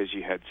just because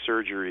you had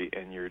surgery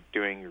and you're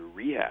doing your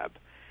rehab.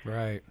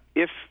 Right.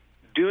 If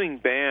doing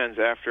bands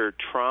after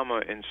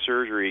trauma and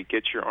surgery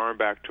gets your arm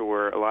back to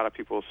where a lot of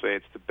people say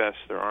it's the best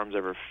their arm's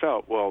ever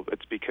felt, well,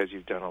 it's because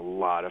you've done a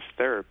lot of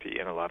therapy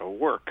and a lot of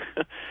work.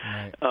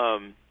 Right.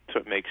 So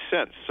it makes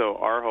sense. So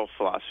our whole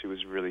philosophy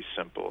was really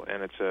simple,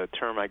 and it's a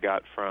term I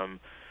got from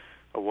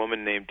a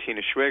woman named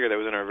Tina Schwager that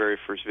was in our very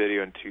first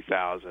video in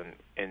 2000,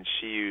 and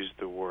she used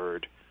the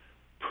word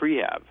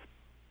prehab.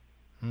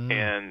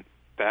 And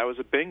that was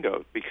a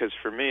bingo, because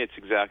for me it's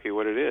exactly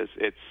what it is.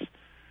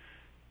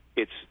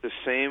 It's the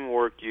same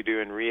work you do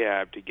in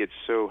rehab to get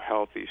so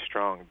healthy,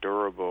 strong,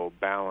 durable,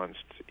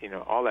 balanced,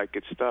 all that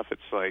good stuff.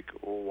 It's like,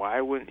 well,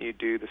 why wouldn't you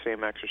do the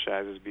same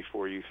exercises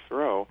before you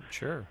throw?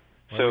 Sure.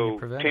 So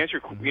to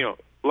answer,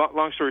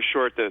 long story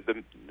short, the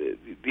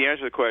answer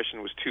to the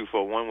question was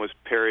twofold. One was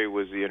Perry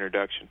was the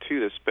introduction to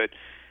this, but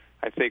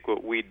I think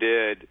what we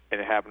did, and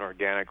it happened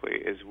organically,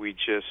 is we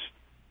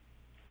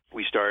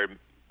started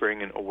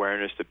bringing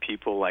awareness to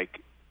people, like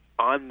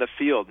on the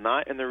field,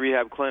 not in the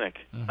rehab clinic.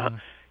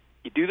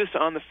 You do this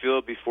on the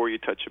field before you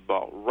touch a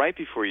ball, right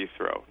before you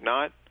throw,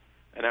 not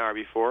an hour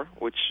before,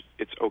 which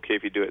it's okay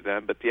if you do it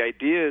then. But the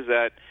idea is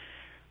that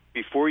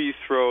before you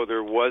throw,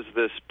 there was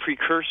this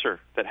precursor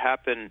that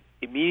happened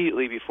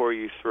immediately before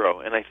you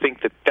throw. And I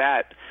think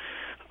that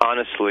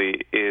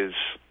honestly is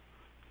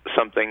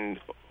something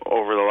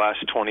over the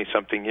last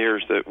 20-something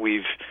years that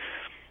we've,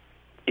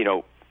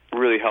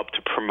 really helped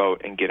to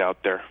promote and get out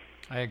there.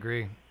 I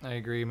agree,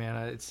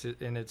 man. It's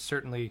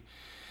certainly,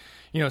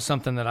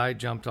 something that I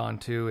jumped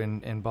onto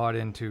and bought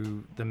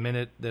into the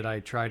minute that I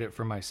tried it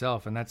for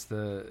myself. And that's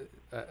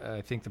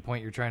I think the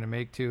point you're trying to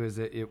make too, is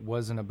that it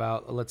wasn't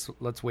about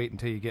let's wait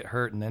until you get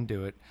hurt and then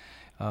do it.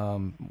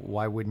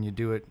 Why wouldn't you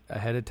do it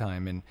ahead of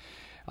time? And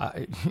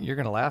you're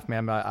gonna laugh,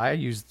 man. But I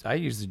use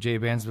the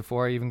J-bands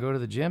before I even go to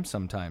the gym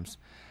sometimes.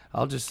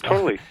 I'll just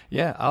totally.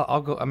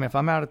 I'll go. I mean, if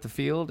I'm out at the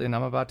field and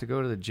I'm about to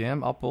go to the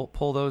gym, I'll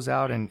pull those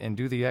out and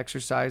do the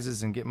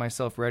exercises and get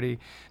myself ready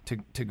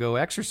to go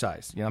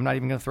exercise. I'm not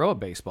even going to throw a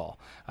baseball.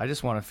 I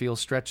just want to feel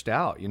stretched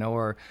out,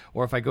 or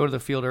if I go to the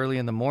field early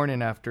in the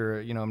morning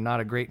after not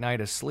a great night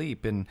of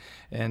sleep, and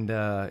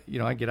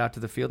I get out to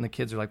the field and the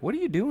kids are like, "What are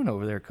you doing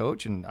over there,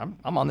 coach?" And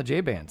I'm on the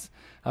J-bands.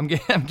 I'm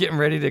getting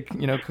ready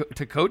to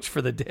to coach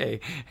for the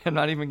day. I'm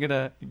not even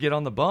gonna get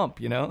on the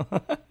bump,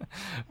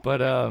 But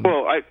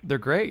they're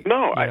great.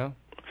 No,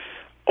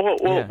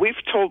 we've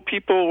told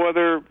people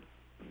whether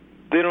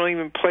they don't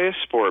even play a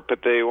sport,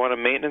 but they want to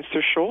maintenance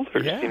their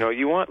shoulders. Yeah.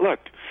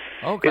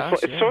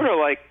 It's sort of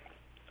like,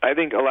 I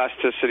think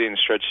elasticity and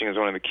stretching is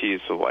one of the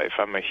keys to life.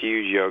 I'm a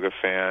huge yoga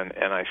fan,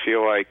 and I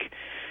feel like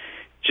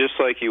just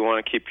like you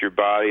want to keep your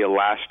body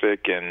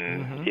elastic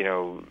and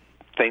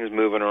things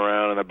moving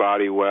around in the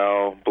body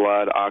well,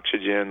 blood,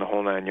 oxygen, the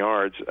whole 9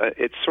 yards.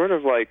 It's sort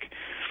of like,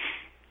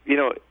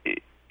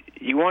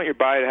 you want your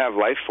body to have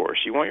life force.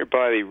 You want your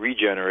body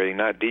regenerating,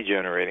 not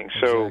degenerating.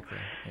 So exactly.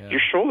 Yeah. Your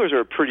shoulders are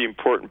a pretty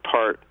important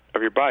part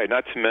of your body,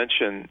 not to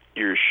mention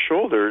your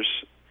shoulders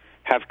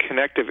have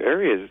connective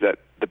areas that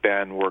the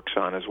band works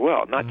on as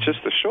well, not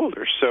just the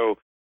shoulders. So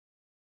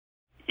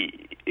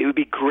it would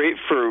be great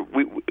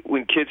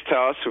when kids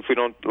tell us, if we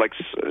don't, like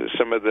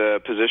some of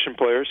the position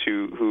players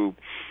who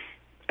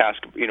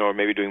ask, or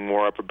maybe doing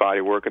more upper body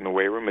work in the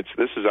weight room,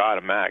 this is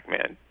automatic,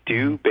 man.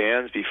 Do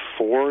bands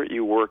before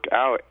you work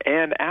out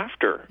and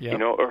after,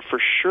 or for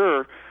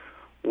sure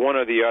one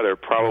or the other,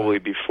 probably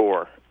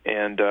before.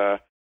 And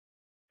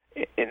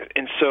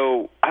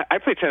so I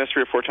play tennis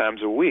 3 or 4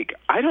 times a week.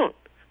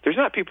 There's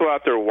not people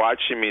out there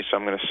watching me, so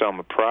I'm going to sell them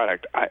a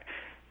product.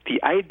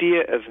 The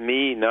idea of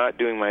me not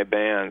doing my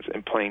bands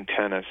and playing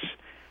tennis,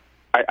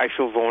 I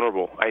feel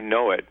vulnerable. I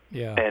know it.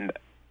 Yeah. And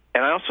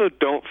I also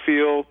don't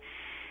feel,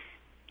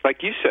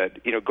 like you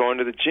said, going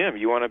to the gym.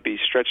 You want to be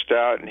stretched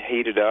out and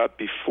heated up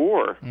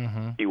before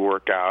you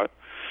work out.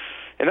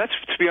 And that's,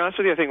 to be honest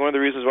with you, I think one of the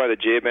reasons why the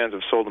J-Bands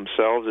have sold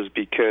themselves is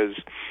because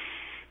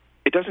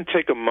it doesn't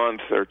take a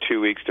month or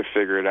 2 weeks to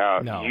figure it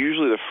out. No.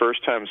 Usually the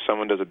first time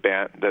someone does a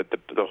band,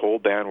 the whole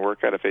band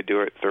workout, if they do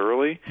it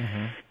thoroughly,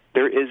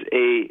 there is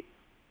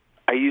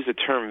I use the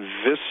term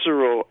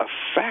visceral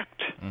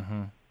effect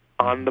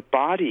on the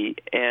body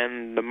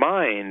and the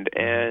mind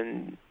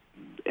and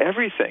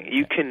everything.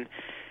 You can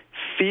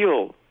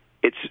feel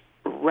it's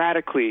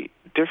radically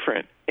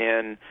different,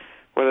 and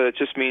whether it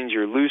just means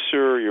you're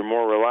looser, you're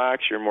more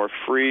relaxed, you're more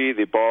free,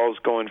 the ball's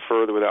going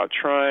further without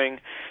trying,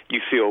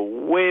 you feel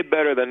way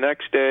better the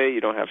next day,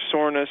 you don't have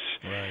soreness.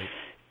 Right.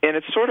 And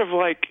it's sort of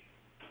like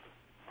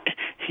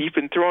you've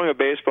been throwing a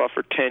baseball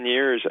for 10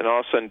 years, and all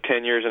of a sudden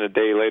 10 years and a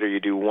day later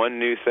you do one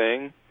new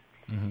thing,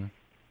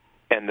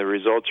 and the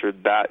results are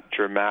that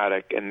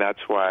dramatic, and that's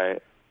why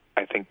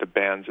I think the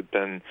bands have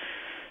been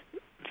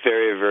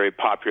very, very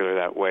popular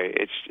that way.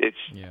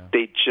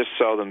 They just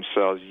sell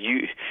themselves.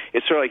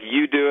 It's sort of like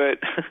you do it.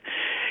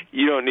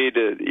 You don't need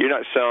to. You're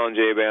not selling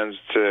J-Bands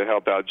to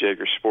help out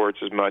Jaeger Sports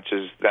as much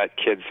as that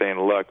kid saying,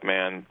 "Look,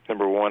 man.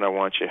 Number one, I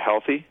want you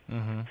healthy.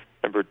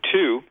 Number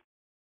two,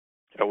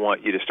 I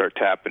want you to start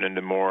tapping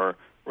into more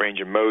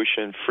range of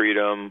motion,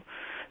 freedom,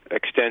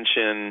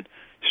 extension,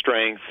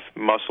 strength,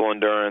 muscle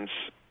endurance."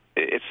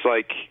 It's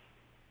like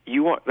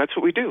that's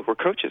what we do. We're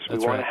coaches. We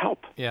want to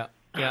help. Yeah.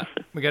 Yeah,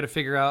 we got to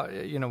figure out,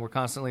 we're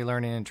constantly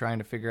learning and trying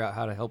to figure out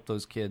how to help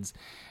those kids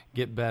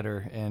get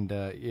better. And,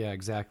 yeah,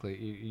 exactly.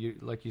 You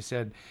like you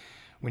said,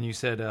 when you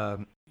said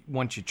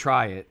once you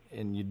try it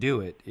and you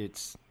do it,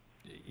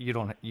 you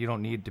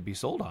don't need to be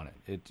sold on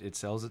it. It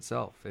sells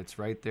itself. It's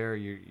right there.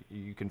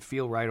 You can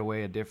feel right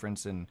away a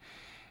difference, and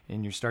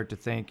you start to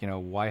think,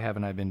 why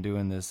haven't I been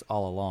doing this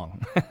all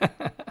along?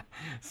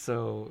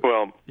 So,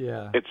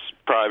 yeah, it's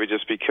probably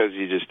just because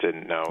you just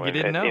didn't know. You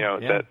didn't know.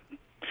 That.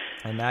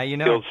 And now you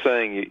know. The old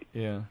saying.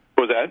 Yeah.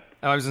 What was that?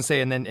 I was gonna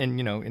say, and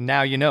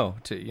now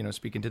to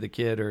speaking to the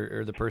kid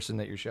or the person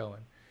that you're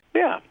showing.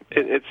 Yeah,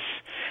 it's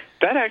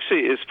that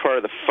actually is part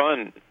of the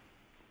fun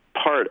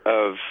part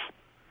of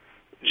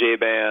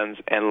J-Bands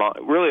and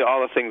really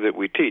all the things that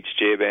we teach: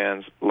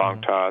 J-Bands,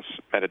 long toss,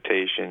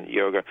 meditation,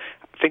 yoga.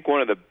 I think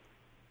one of the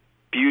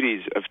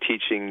beauties of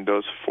teaching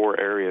those 4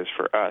 areas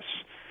for us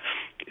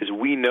is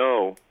we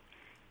know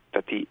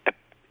that the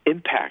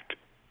impact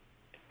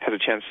has a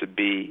chance to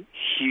be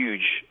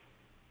huge,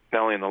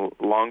 not only in the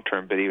long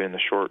term, but even in the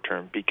short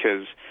term,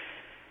 because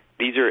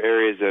these are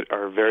areas that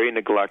are very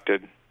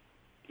neglected,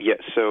 yet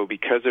so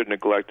because they're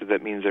neglected,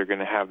 that means they're going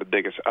to have the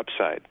biggest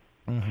upside.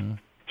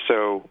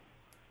 So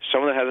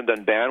someone that hasn't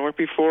done band work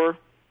before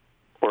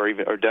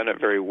or done it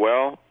very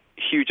well,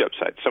 huge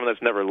upside. Someone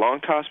that's never long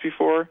tossed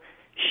before,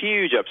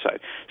 huge upside.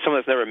 Someone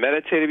that's never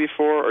meditated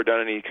before or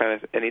done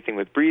anything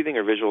with breathing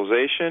or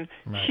visualization,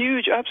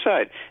 huge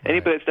upside.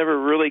 Anybody that's never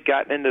really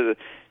gotten into the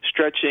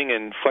stretching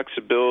and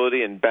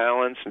flexibility and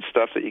balance and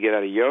stuff that you get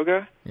out of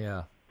yoga,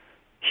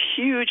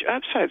 huge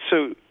upside.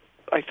 So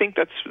I think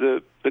that's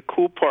the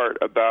cool part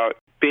about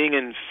being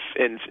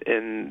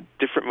in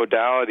different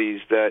modalities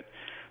that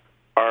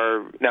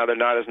are now they're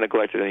not as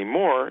neglected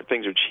anymore.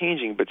 Things are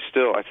changing, but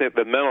still, I think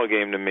the mental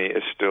game to me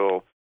is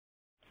still.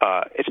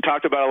 It's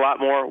talked about a lot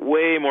more,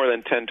 way more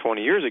than 10,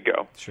 20 years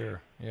ago.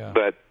 Sure, yeah.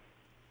 But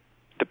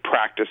the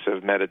practice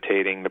of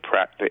meditating, the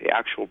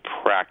actual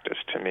practice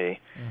to me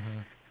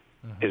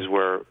is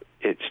where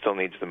it still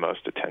needs the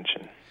most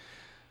attention.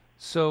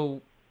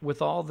 So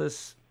with all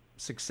this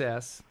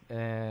success,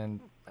 and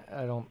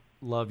I don't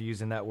love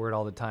using that word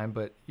all the time,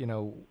 but,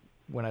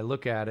 when I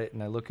look at it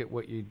and I look at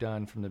what you've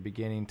done from the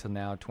beginning till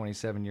now,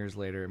 27 years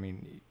later, I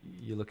mean,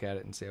 you look at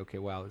it and say, okay,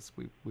 wow,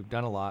 we've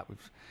done a lot.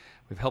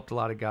 We've helped a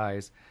lot of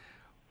guys.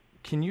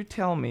 Can you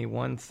tell me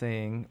one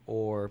thing,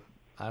 or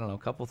I don't know, a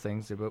couple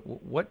things, but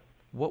what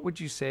would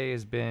you say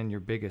has been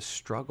your biggest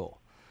struggle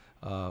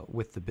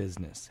with the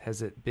business?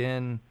 Has it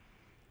been?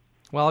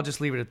 Well, I'll just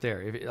leave it at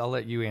there. I'll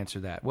let you answer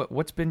that.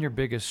 What's been your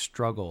biggest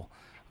struggle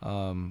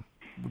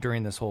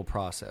during this whole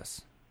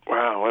process?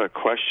 Wow, what a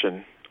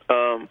question.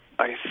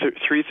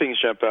 Three things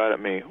jump out at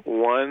me.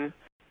 One,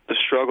 the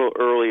struggle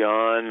early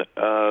on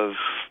of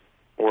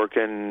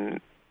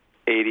working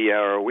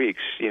 80-hour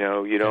weeks. You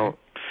don't.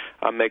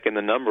 I'm making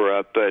the number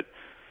up, but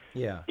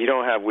you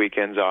don't have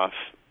weekends off.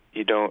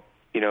 You don't.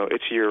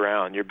 It's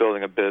year-round. You're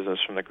building a business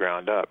from the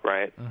ground up,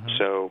 right?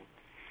 So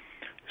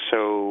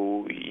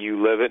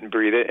you live it and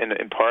breathe it,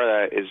 and part of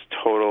that is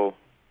total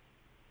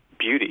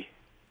beauty.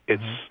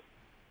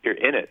 You're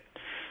in it.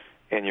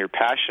 and you're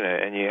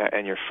passionate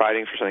and you're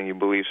fighting for something you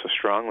believe so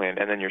strongly and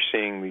then you're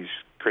seeing these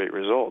great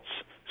results.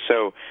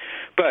 So,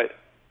 but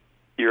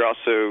you're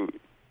also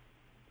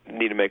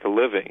need to make a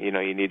living. You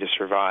need to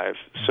survive.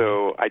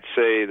 So I'd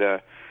say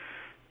that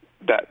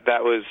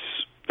was,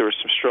 there was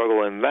some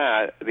struggle in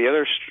that. The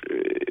other,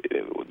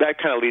 that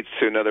kind of leads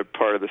to another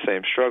part of the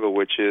same struggle,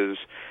 which is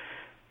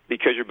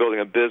because you're building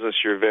a business,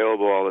 you're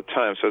available all the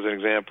time. So as an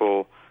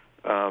example,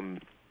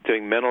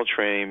 doing mental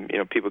training,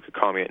 people could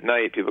call me at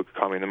night, people could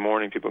call me in the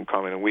morning, people could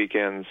call me on the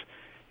weekends.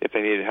 If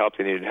they needed help,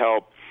 they needed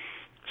help.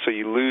 So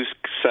you lose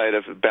sight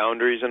of the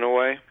boundaries in a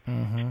way.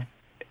 Mm-hmm.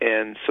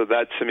 And so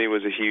that to me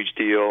was a huge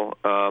deal.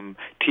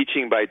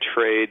 Teaching by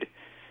trade,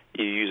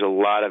 you use a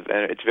lot of,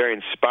 it's very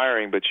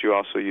inspiring, but you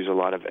also use a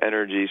lot of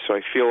energy. So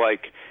I feel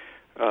like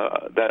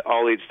that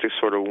all leads to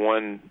sort of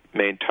one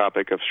main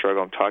topic of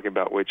struggle I'm talking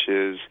about, which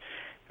is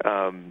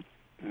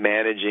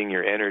managing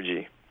your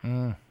energy.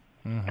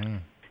 Mm-hmm.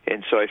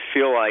 And so I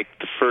feel like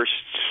the first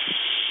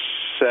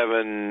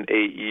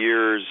 7-8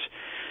 years,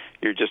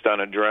 you're just on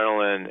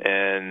adrenaline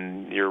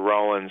and you're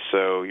rolling,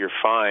 so you're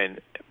fine.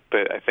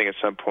 But I think at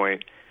some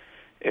point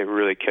it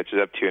really catches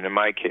up to you. And in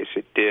my case,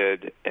 it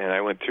did. And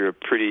I went through a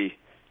pretty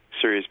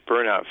serious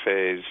burnout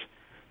phase.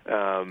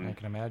 I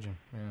can imagine,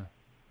 yeah.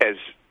 As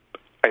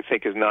I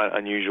think is not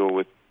unusual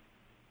with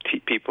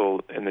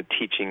people in the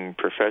teaching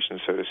profession,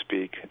 so to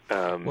speak.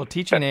 Well,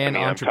 teaching and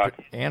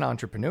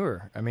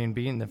entrepreneur. I mean,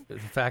 being the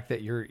fact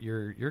that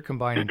you're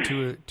combining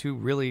two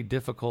really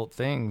difficult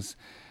things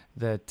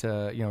that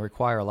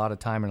require a lot of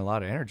time and a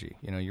lot of energy.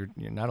 You're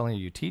not only are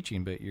you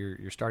teaching, but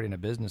you're starting a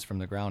business from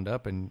the ground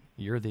up, and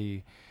you're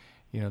the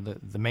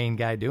main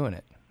guy doing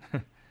it.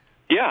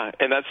 Yeah,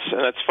 and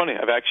that's funny.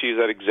 I've actually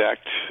used that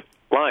exact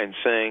line,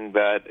 saying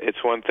that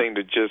it's one thing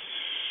to just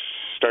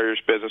start your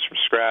business from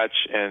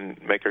scratch and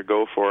make her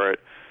go for it,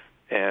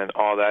 and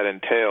all that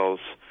entails.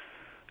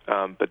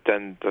 But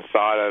then the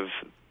thought of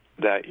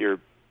that your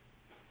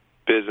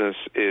business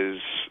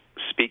is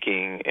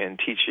speaking and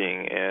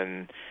teaching,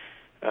 and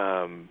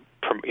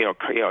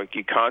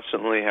you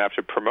constantly have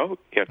to promote.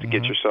 You have to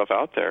get yourself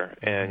out there,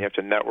 and you have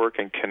to network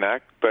and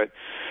connect. But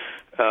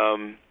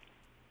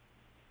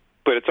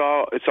it's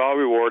all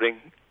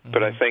rewarding.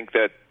 But I think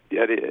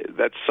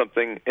that's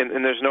something, and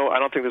I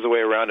don't think there's a way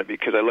around it,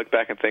 because I look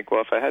back and think,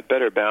 well, if I had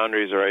better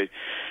boundaries or I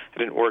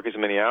didn't work as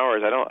many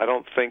hours, I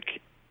don't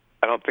think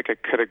I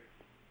could have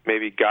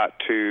maybe got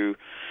to,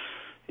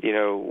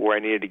 where I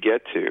needed to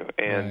get to.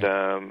 And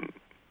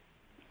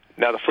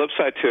now the flip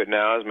side to it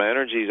now is my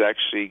energy is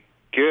actually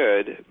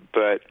good,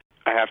 but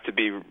I have to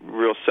be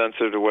real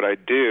sensitive to what I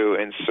do.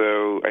 And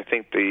so I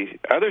think the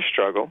other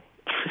struggle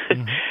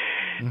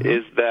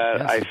is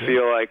that I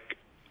feel like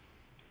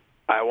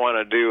I want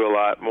to do a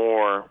lot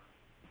more,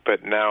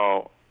 but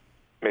now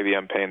maybe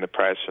I'm paying the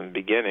price from the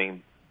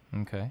beginning,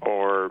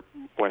 or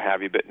what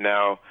have you. But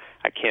now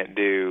I can't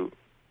do,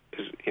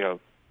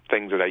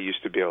 things that I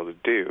used to be able to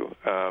do.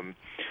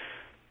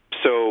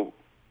 So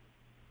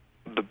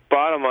the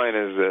bottom line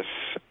is this,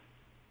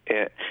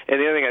 and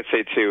the other thing I'd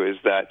say too is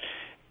that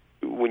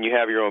when you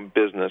have your own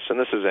business, and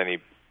this is any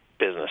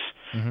business,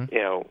 and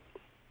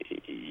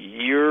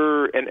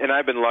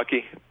I've been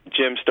lucky.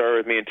 Jim started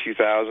with me in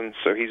 2000,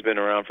 so he's been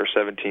around for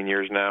 17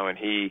 years now, and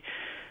he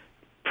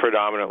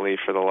predominantly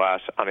for the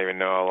last, I don't even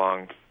know how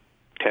long,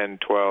 10,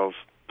 12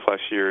 plus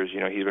years,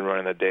 he's been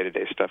running the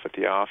day-to-day stuff at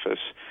the office.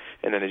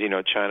 And then, as you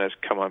know, China's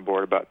come on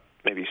board about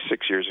maybe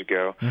 6 years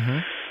ago.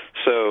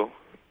 So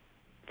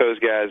those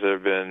guys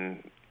have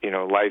been,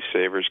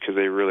 lifesavers, because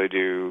they really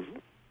do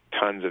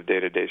tons of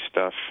day-to-day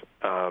stuff.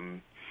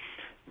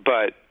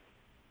 But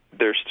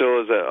there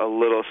still is a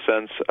little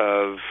sense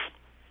of,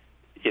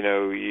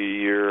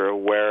 you're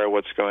aware of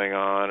what's going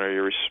on,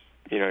 or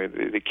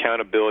the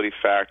accountability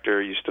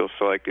factor you still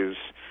feel like is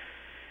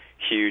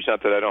huge.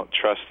 Not that I don't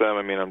trust them.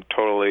 I mean, I'm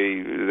totally,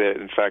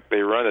 in fact,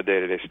 they run the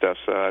day-to-day stuff,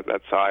 so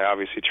that's how I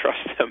obviously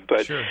trust them.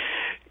 But sure.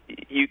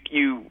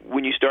 You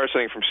when you start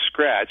something from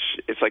scratch,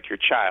 it's like your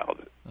child.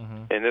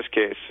 In this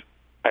case,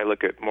 I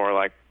look at more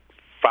like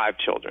 5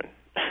 children.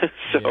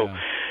 So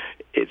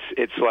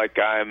it's like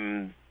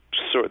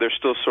they're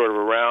still sort of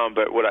around,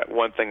 but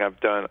one thing I've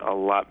done a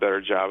lot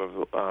better job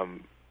of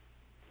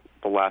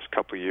the last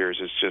couple of years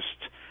is just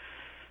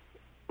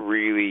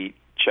really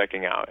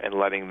checking out and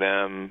letting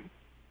them.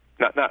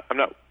 I'm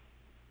not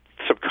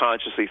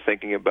subconsciously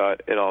thinking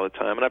about it all the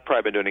time, and I've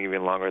probably been doing it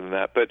even longer than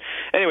that. But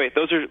anyway,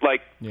 those are but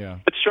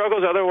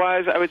struggles.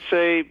 Otherwise, I would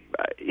say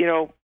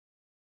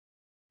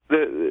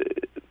the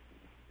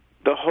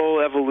whole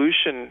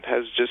evolution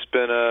has just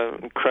been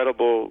an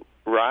incredible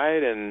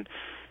ride, and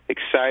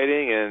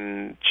exciting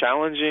and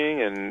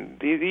challenging, and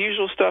the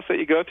usual stuff that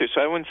you go through.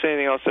 So I wouldn't say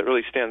anything else that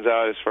really stands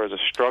out as far as a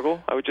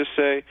struggle. I would just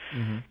say,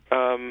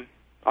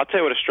 I'll tell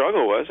you what a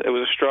struggle was. It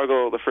was a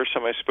struggle the first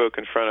time I spoke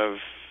in front of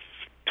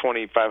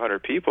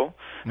 2,500 people.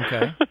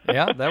 Okay.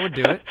 Yeah, that would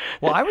do it.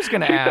 Well, I was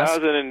going to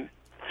ask.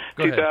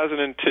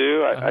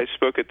 2002, I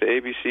spoke at the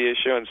ABC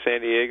show in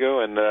San Diego,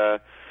 and I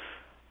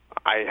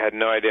had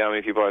no idea how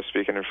many people I was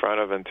speaking in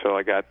front of until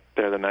I got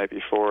there the night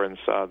before and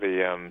saw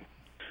the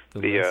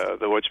the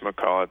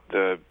whatchamacallit,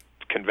 the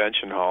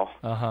convention hall.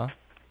 Uh-huh.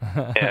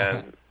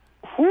 And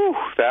whew,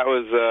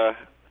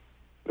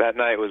 that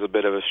night was a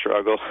bit of a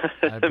struggle.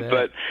 I bet.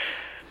 But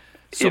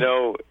So- you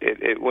know,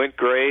 it went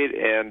great,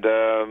 and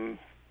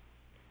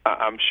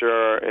I'm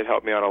sure it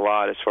helped me out a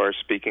lot as far as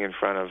speaking in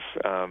front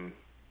of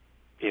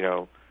you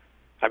know,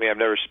 I mean, I've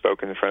never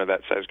spoken in front of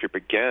that size group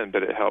again,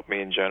 but it helped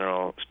me in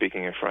general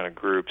speaking in front of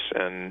groups.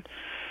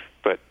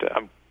 But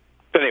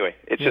anyway,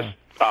 it's just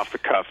off the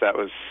cuff. That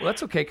was well,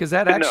 that's okay, because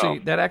that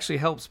actually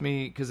helps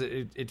me, because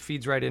it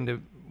feeds right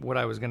into what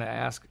I was going to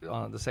ask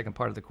on the second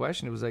part of the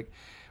question. It was like,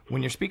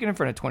 when you're speaking in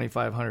front of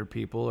 2,500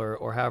 people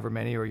or however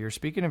many, or you're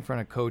speaking in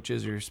front of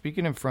coaches, or you're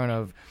speaking in front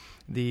of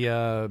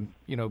the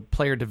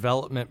player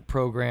development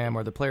program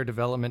or the player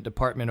development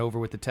department over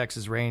with the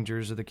Texas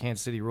Rangers or the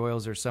Kansas City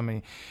Royals or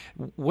somebody,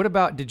 what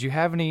about, did you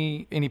have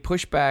any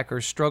pushback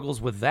or struggles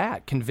with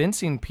that,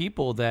 convincing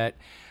people that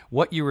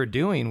what you were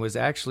doing was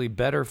actually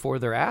better for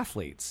their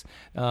athletes?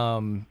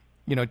 To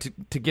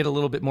get a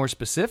little bit more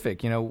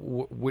specific,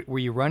 were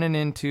you running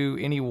into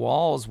any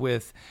walls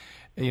with,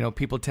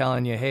 people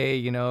telling you, hey,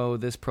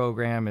 this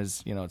program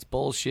is, it's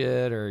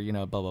bullshit, or,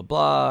 blah, blah,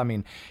 blah. I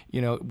mean,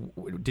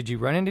 did you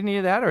run into any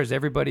of that, or has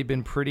everybody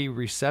been pretty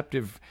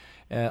receptive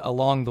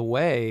along the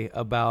way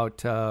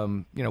about,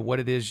 what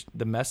it is,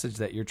 the message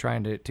that you're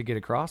trying to get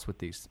across with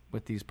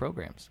these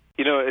programs?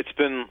 It's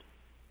been,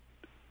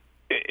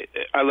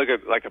 I look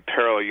at like a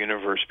parallel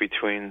universe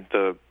between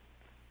the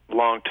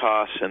long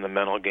toss and the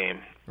mental game.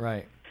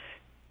 Right.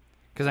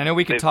 Because I know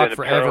we could talk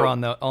forever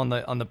on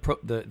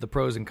the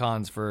pros and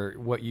cons for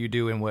what you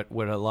do and what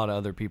a lot of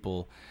other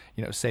people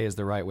say is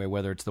the right way,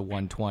 whether it's the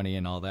 120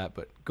 and all that.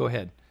 But go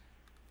ahead.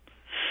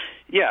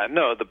 Yeah,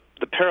 no,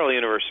 the parallel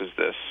universe is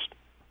this.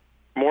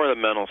 More of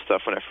the mental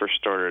stuff. When I first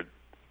started,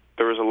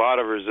 there was a lot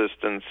of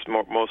resistance,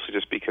 mostly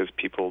just because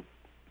people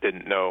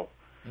didn't know,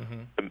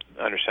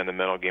 understand the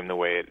mental game the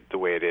way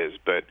it is.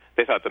 But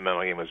they thought the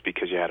mental game was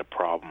because you had a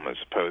problem, as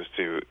opposed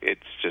to it's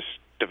just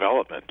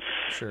development.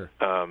 Sure.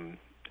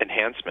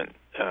 Enhancement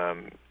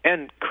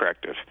and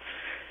corrective.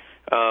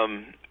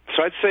 So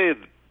I'd say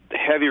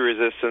heavy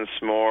resistance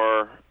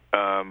more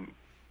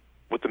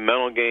with the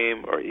mental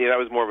game, or that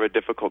was more of a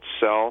difficult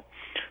sell.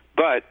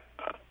 But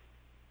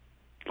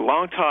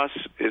long toss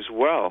as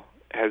well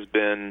has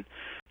been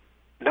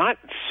not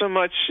so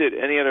much at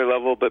any other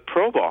level, but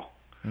pro ball.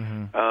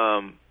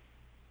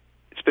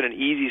 It's been an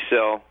easy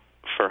sell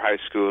for high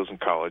schools and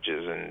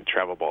colleges and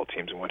travel ball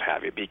teams and what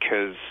have you,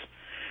 because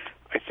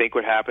I think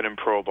what happened in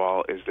pro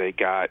ball is they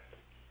got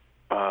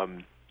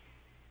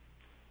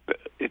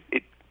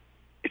it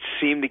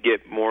seemed to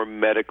get more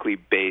medically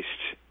based,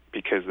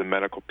 because the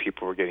medical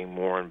people were getting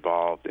more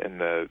involved in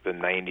the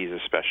 90s,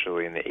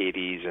 especially in the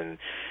 80s, and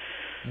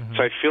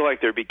so I feel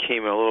like there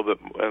became a little bit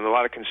and a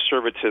lot of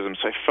conservatism.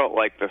 So I felt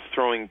like the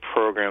throwing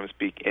programs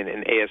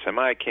and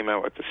ASMI came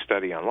out with the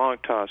study on long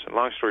toss, and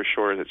long story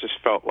short, it just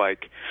felt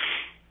like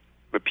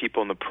the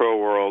people in the pro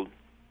world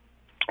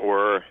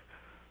were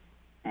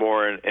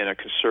more in a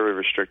conservative,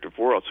 restrictive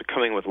world. So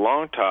coming with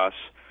long toss,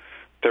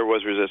 there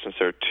was resistance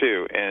there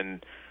too.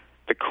 And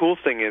the cool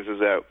thing is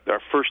that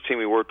our first team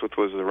we worked with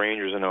was the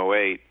Rangers in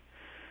 2008.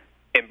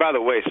 And by the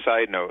way,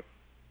 side note,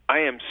 I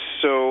am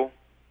so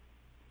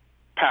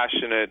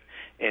passionate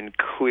and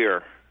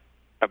clear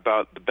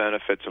about the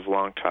benefits of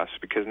long toss,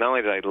 because not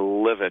only did I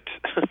live it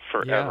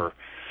forever,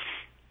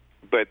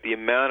 but the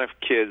amount of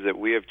kids that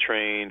we have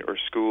trained or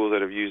schools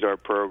that have used our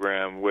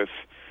program with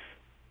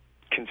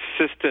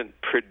consistent,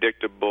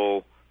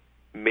 predictable,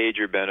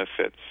 major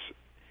benefits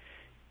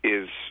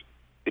it's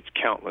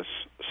countless.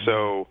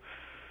 So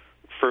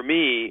for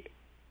me,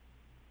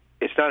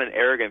 it's not an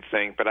arrogant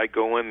thing, but I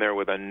go in there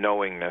with a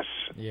knowingness.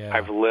 Yeah.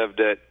 I've lived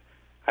it.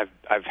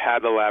 I've had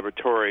the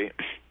laboratory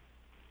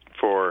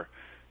for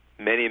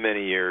many,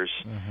 many years.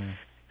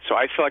 So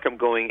I feel like I'm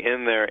going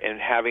in there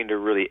and having to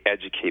really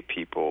educate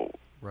people.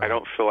 Right. I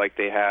don't feel like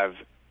they have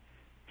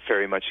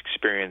very much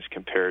experience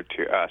compared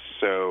to us.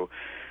 So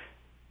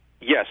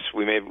yes,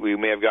 we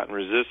may have gotten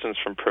resistance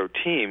from pro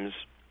teams,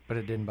 but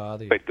it didn't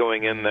bother you. But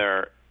going in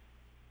there,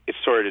 it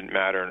sort of didn't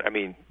matter. I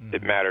mean,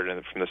 it mattered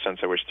from the sense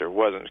I wish there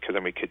wasn't, because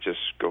then we could just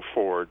go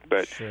forward.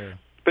 But sure.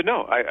 But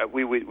no,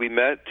 we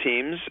met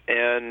teams,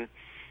 and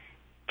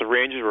the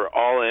Rangers were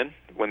all in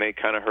when they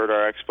kind of heard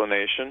our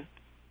explanation.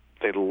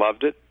 They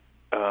loved it,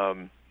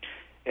 and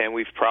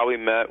we've probably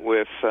met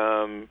with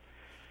there's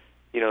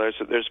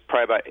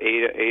probably about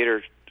eight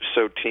or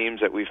so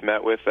teams that we've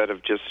met with that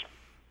have just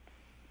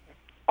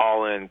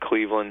all in.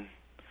 Cleveland,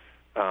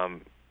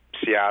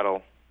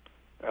 Seattle,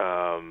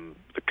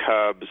 the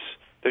Cubs.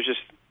 There's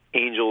just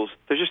Angels.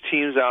 There's just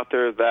teams out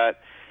there that,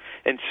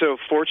 and so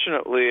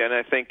fortunately, and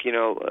I think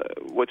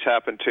what's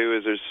happened too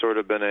is there's sort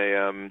of been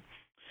a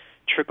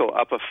trickle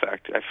up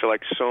effect. I feel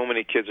like so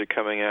many kids are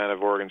coming out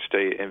of Oregon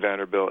State and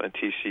Vanderbilt and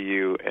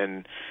TCU,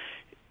 and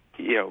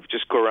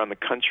just go around the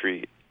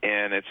country,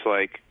 and it's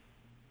like,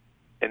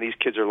 and these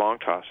kids are long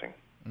tossing.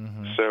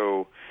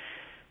 So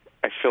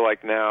I feel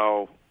like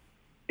now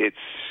it's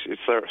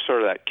sort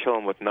of that kill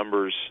 'em with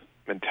numbers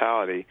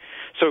mentality.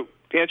 So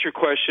to answer your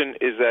question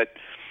is that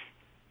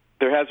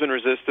there has been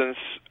resistance.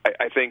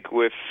 I think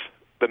with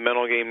the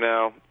mental game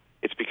now,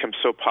 it's become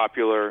so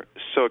popular,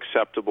 so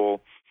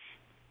acceptable.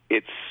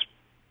 It's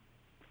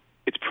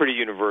pretty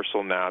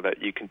universal now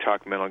that you can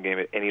talk mental game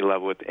at any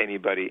level with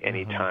anybody,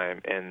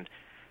 anytime, and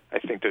I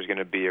think there's going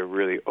to be a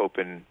really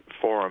open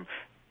forum.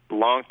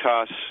 Long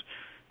toss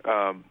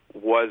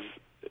was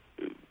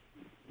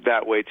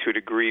that way to a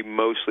degree,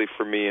 mostly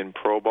for me in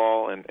pro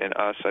ball and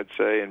us, I'd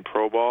say, in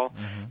pro ball.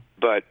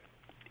 But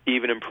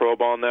even in pro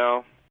ball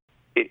now,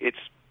 it's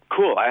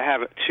cool. I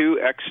have 2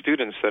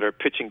 ex-students that are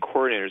pitching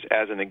coordinators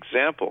as an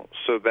example,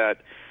 so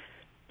that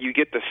you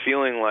get the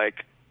feeling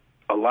like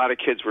a lot of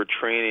kids we're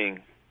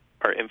training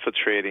are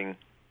infiltrating,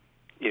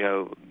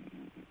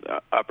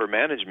 upper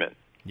management.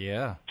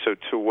 Yeah. So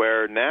to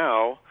where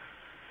now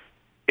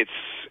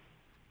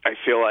I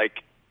feel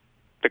like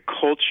the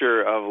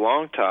culture of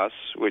long toss,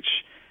 which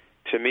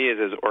to me is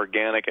as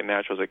organic and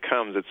natural as it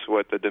comes. It's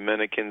what the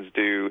Dominicans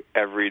do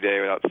every day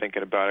without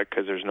thinking about it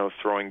because there's no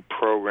throwing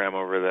program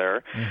over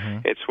there.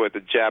 It's what the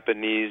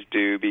Japanese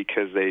do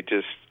because they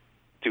just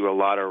do a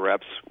lot of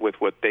reps with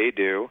what they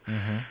do.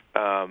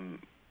 And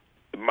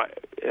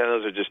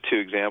those are just 2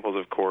 examples,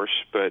 of course,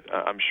 but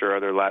I'm sure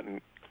other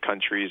Latin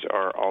countries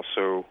are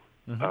also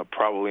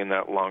probably in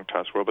that long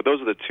toss world. But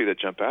those are the 2 that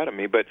jump out at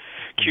me. But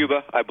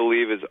Cuba, I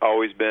believe, has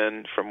always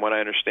been, from what I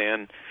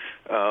understand,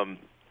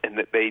 and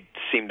that they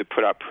seem to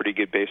put out pretty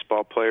good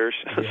baseball players.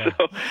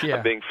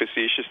 I'm being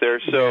facetious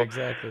there. So,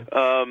 exactly.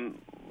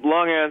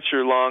 Long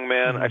answer, long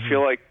man. I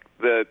feel like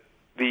the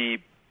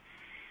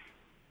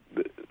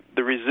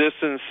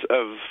resistance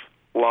of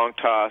long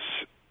toss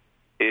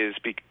is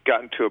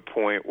gotten to a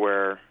point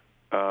where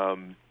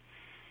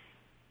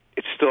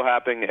it's still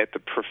happening at the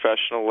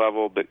professional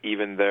level, but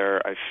even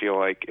there, I feel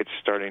like it's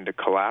starting to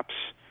collapse.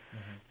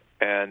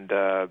 And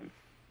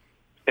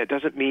it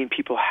doesn't mean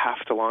people have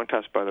to long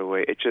toss, by the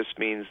way. It just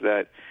means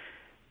that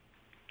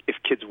if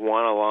kids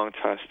want a long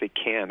toss, they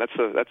can. That's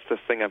the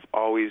thing I've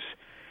always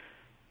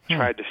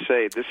tried to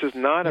say. This is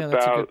not about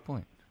that's a good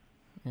point.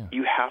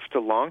 You have to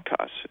long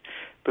toss.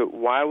 But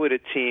why would a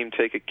team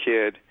take a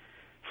kid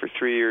for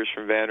 3 years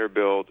from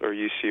Vanderbilt or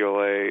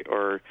UCLA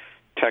or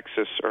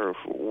Texas or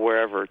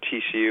wherever,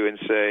 TCU, and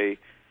say,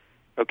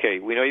 okay,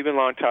 we know you've been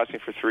long tossing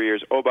for 3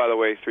 years. Oh, by the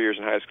way, 3 years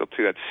in high school,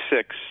 too. That's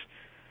 6.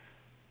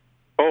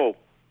 Oh,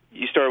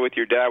 you started with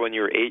your dad when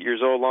you were 8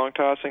 years old long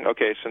tossing?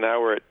 Okay, so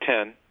now we're at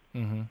 10.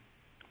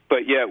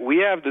 But yet we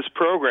have this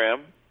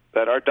program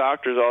that our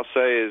doctors all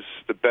say is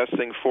the best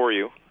thing for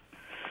you.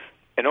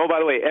 And oh, by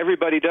the way,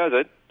 everybody does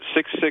it.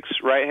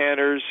 6'6"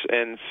 right-handers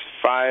and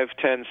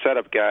 5'10"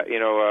 setup guy,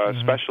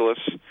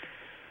 specialists,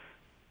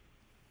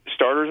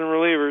 starters and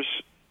relievers.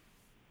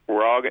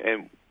 We're all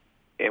and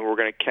we're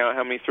going to count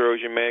how many throws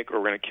you make, or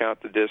we're going to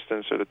count the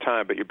distance or the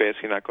time. But you're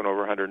basically not going over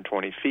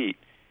 120 feet.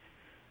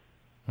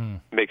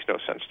 Makes no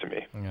sense to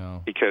me.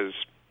 No. Because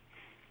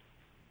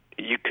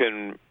you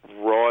can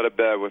roll out of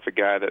bed with a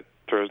guy that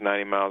throws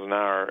 90 miles an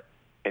hour,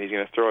 and he's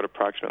going to throw it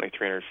approximately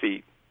 300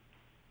 feet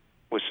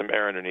with some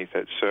air underneath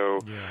it. So,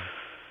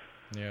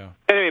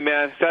 anyway,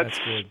 man, that's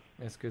good.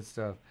 That's good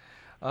stuff.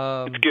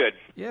 It's good.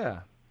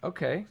 Yeah.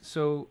 Okay.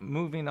 So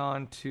moving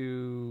on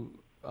to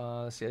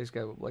let's see. I just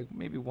got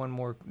maybe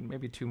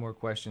 2 more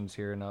questions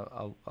here, and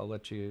I'll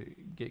let you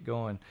get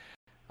going.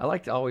 I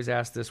like to always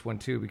ask this one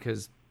too,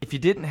 because if you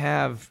didn't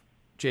have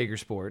Jaeger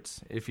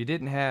Sports, if you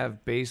didn't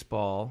have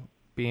baseball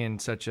being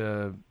such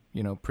a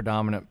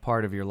predominant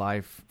part of your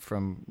life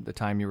from the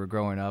time you were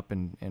growing up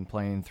and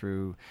playing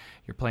through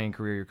your playing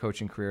career, your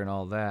coaching career, and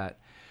all that,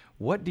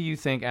 what do you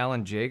think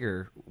Alan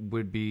Jaeger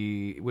would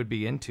be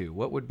into?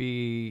 What would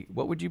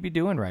you be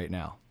doing right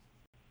now?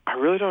 I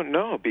really don't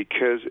know,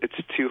 because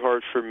it's too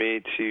hard for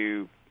me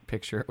to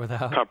picture it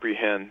without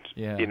comprehend.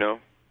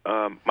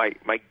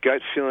 My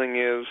gut feeling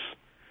is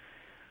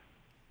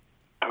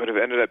I would have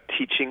ended up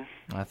teaching.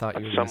 I thought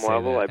you were at some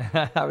level.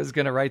 That. I was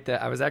going to write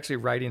that. I was actually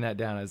writing that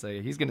down. I was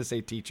like, he's going to say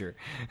teacher.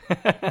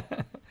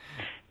 It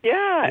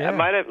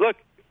might have. Look,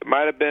 it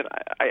might have been.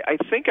 I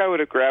think I would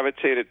have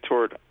gravitated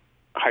toward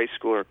high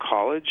school or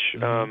college.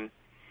 But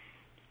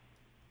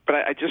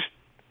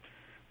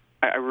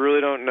I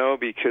really don't know,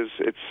 because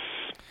it's.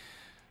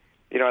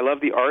 I love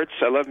the arts.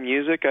 I love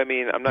music. I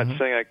mean, I'm not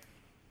saying I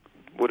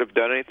would have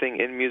done anything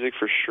in music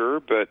for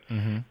sure, but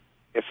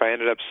if I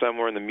ended up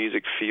somewhere in the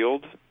music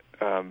field,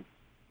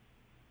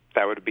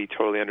 that would be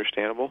totally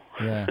understandable.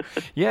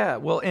 Yeah.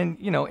 Well, and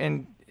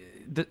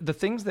the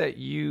things that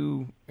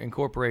you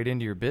incorporate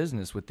into your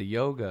business with the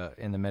yoga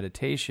and the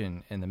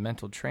meditation and the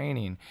mental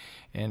training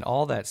and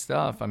all that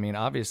stuff, I mean,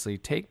 obviously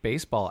take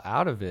baseball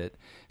out of it.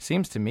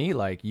 Seems to me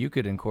like you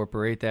could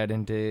incorporate that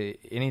into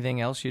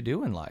anything else you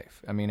do in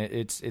life. I mean,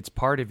 it's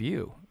part of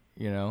you,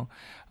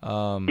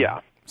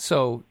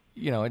 So,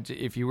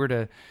 if you were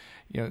to,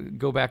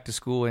 go back to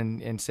school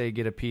and say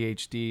get a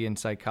PhD in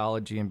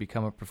psychology and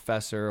become a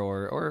professor,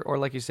 or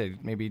like you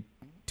said, maybe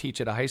teach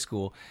at a high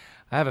school,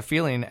 I have a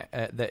feeling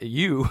that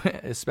you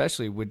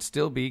especially would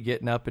still be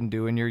getting up and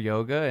doing your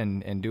yoga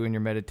and doing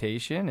your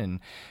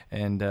meditation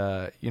and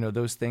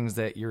those things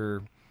that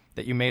you're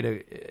that you made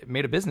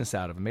a business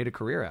out of, made a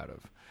career out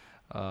of.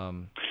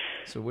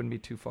 So it wouldn't be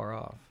too far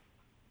off.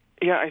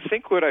 Yeah, I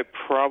think what I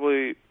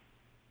probably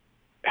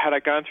had I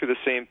gone through the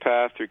same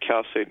path through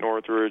Cal State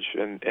Northridge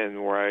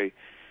and where I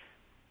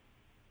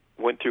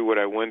went through what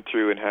I went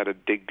through and had to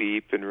dig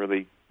deep and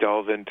really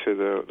delve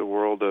into the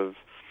world of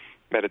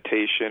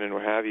meditation and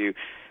what have you,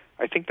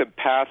 I think the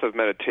path of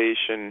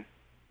meditation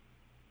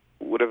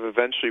would have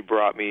eventually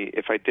brought me,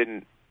 if I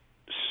didn't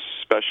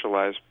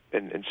specialize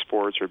in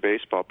sports or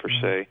baseball per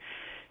se,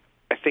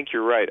 I think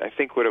you're right. I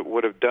think what it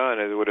would have done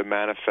is it would have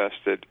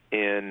manifested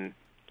in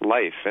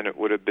life, and it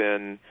would have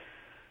been,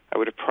 I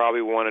would have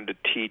probably wanted to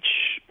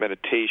teach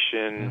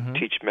meditation,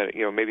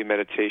 maybe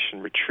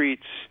meditation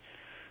retreats,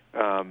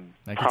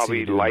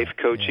 probably life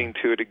coaching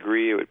to a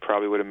degree. It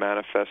probably would have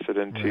manifested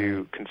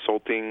into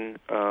consulting,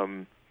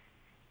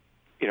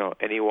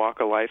 any walk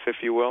of life, if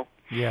you will.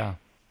 Yeah.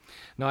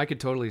 No, I could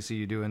totally see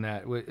you doing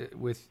that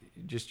with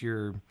just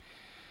your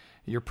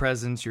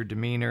presence, your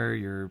demeanor,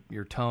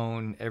 your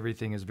tone.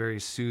 Everything is very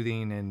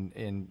soothing,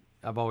 and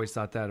I've always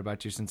thought that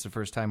about you since the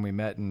first time we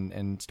met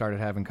and started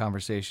having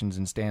conversations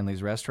in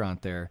Stanley's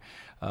restaurant there.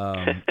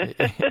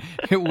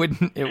 It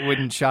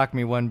wouldn't shock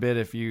me one bit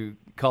if you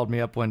called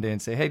me up one day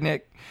and say, "Hey,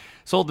 Nick,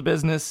 sold the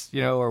business,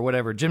 or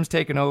whatever. Jim's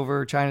taken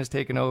over, China's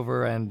taken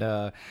over, and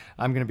I'm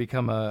going to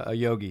become a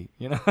yogi."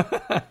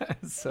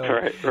 So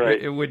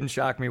right. It wouldn't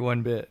shock me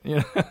one bit.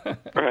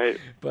 Right.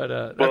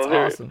 But that's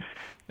awesome.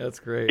 That's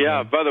great. Yeah.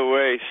 Man. By the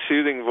way,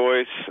 soothing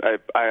voice. I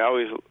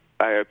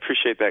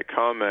appreciate that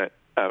comment.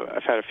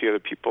 I've had a few other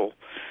people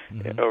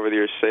over the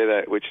years say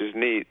that, which is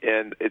neat.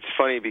 And it's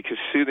funny because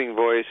soothing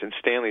voice and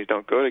Stanley's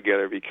don't go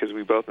together because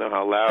we both know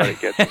how loud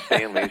it gets in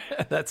Stanley's.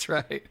 That's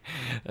right.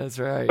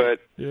 But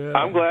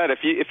I'm glad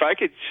if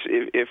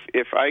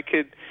I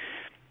could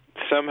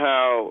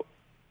somehow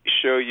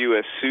show you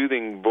a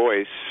soothing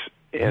voice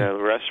in a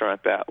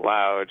restaurant that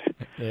loud.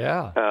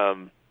 Yeah.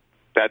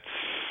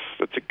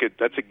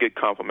 That's a good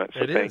compliment.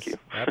 So thank you.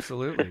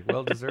 Absolutely,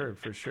 well deserved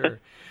for sure.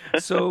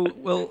 So,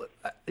 well,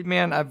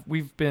 man,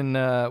 we've been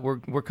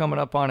we're coming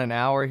up on an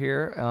hour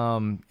here,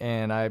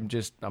 and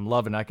I'm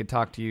loving. I could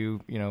talk to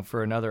you,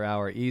 for another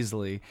hour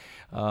easily,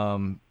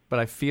 but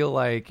I feel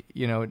like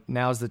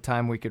now's the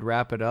time we could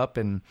wrap it up.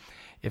 And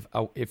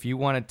if you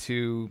wanted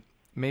to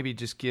maybe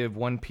just give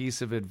one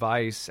piece of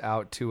advice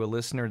out to a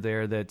listener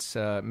there that's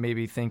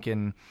maybe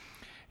thinking,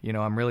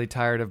 I'm really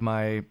tired of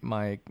my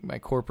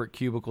corporate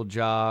cubicle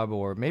job,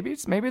 or maybe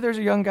there's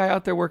a young guy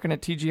out there working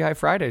at TGI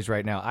Fridays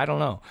right now. I don't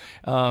know.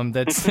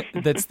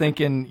 That's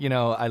thinking,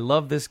 I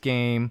love this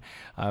game.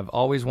 I've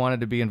always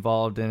wanted to be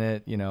involved in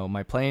it.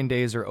 My playing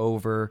days are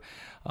over.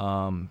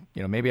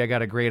 Maybe I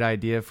got a great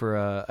idea for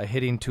a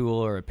hitting tool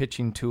or a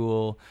pitching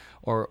tool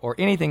or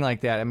anything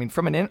like that. I mean,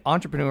 from an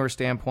entrepreneur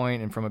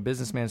standpoint and from a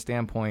businessman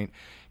standpoint,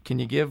 can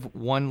you give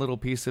one little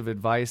piece of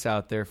advice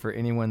out there for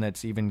anyone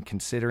that's even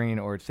considering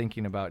or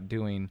thinking about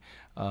doing,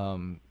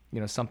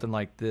 something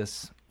like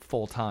this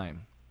full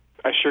time?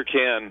 I sure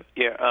can.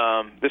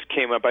 Yeah, this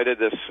came up. I did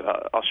this.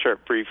 I'll share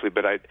it briefly,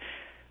 but I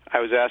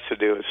was asked to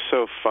do it. It was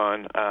so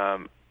fun.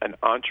 An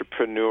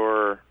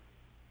entrepreneur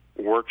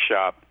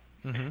workshop,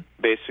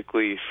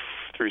 basically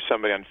through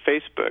somebody on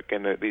Facebook,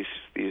 and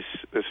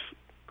this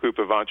group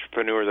of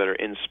entrepreneurs that are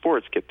in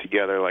sports get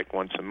together like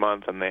once a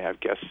month, and they have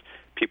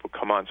people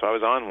come on. So I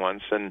was on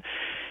once, and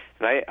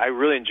I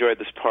really enjoyed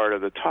this part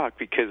of the talk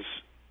because,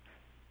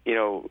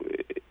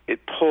 it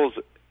pulls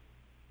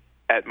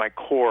at my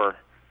core.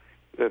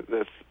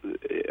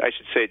 I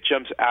should say it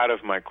jumps out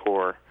of my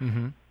core.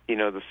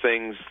 The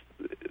things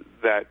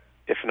that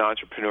if an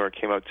entrepreneur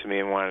came up to me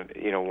and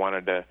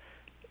wanted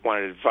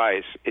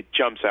advice, it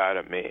jumps out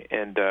at me.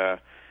 And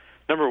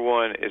number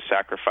one is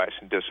sacrifice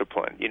and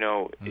discipline.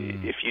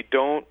 If you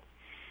don't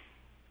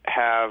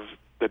have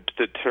the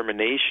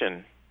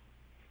determination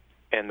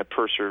and the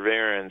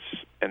perseverance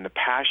and the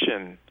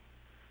passion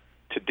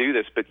to do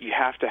this, but you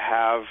have to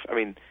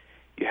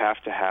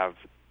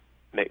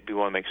be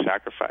willing to make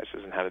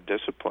sacrifices and have a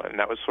discipline. And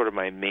that was sort of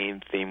my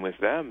main theme with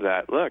them,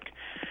 that, look,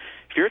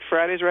 if you're at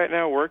Fridays right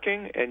now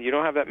working and you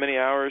don't have that many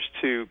hours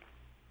because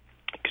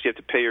you have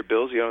to pay your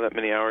bills, you don't have that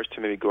many hours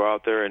to maybe go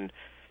out there and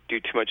do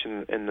too much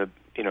in the,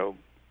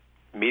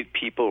 meet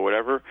people or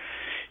whatever,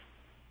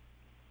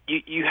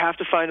 you have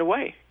to find a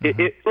way.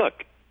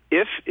 Look,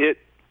 if it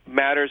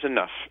matters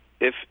enough,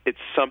 if it's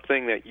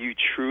something that you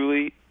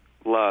truly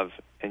love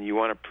and you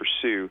want to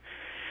pursue,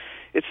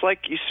 it's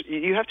like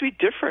you have to be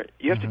different.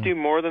 You have to do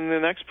more than the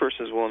next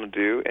person is willing to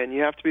do, and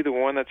you have to be the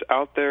one that's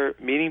out there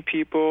meeting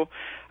people.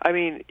 I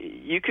mean,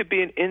 you could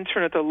be an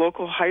intern at the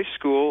local high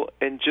school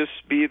and just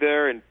be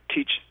there and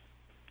teach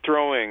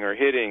throwing or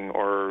hitting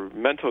or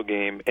mental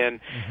game, and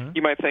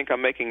you might think,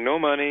 I'm making no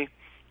money.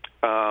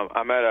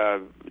 I'm at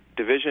a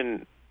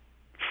division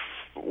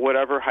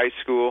whatever high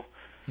school.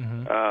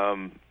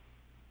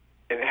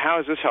 And how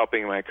is this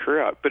helping my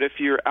career out? But if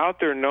you're out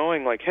there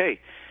knowing, like, hey,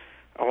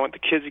 I want the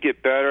kids to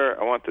get better,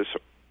 I want this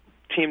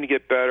team to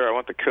get better, I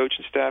want the coach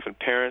and staff and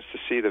parents to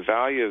see the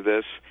value of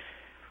this,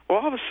 well,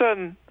 all of a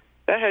sudden,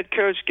 that head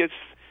coach gets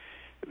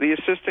the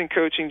assistant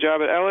coaching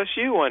job at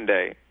LSU one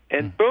day,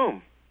 and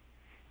boom,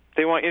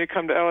 they want you to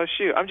come to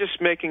LSU. I'm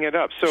just making it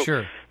up. So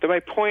sure. My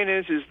point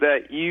is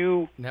that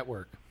you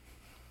network.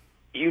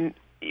 You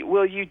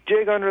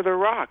dig under the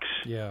rocks.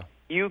 Yeah.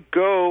 You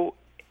go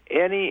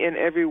any and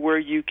everywhere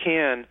you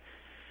can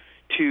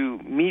to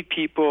meet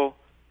people,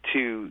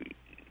 to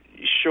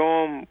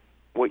show them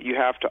what you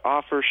have to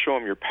offer, show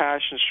them your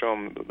passion, show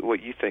them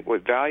what you think,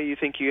 what value you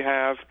think you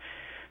have.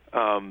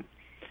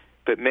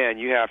 But man,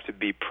 you have to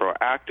be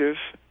proactive,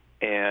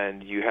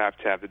 and you have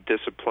to have the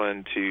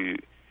discipline to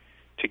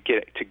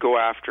go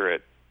after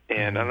it.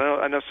 And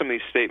I know some of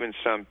these statements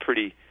sound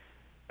pretty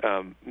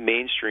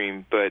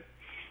mainstream, but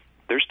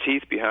there's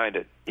teeth behind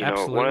it. You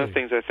Absolutely. know, one of the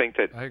things I think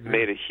that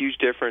made a huge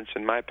difference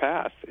in my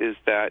path is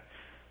that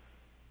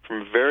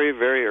from a very,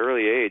 very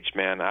early age,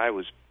 man,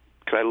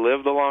 because I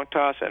lived the long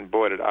toss, and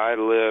boy, did I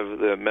live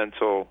the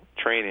mental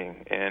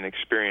training and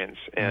experience.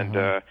 And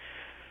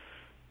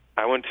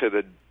I went to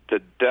the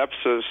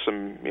depths of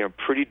some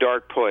pretty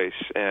dark place,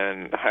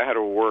 and I had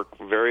to work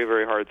very,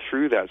 very hard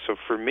through that. So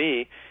for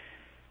me,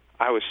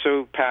 I was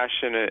so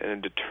passionate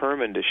and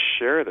determined to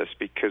share this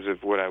because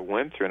of what I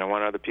went through, and I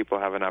want other people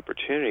to have an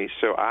opportunity.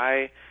 So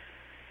I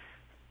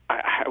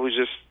was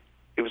just,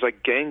 it was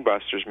like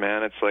gangbusters,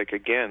 man. It's like,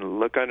 again,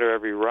 look under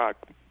every rock,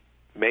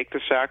 make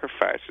the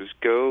sacrifices,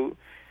 go,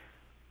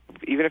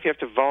 even if you have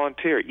to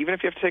volunteer, even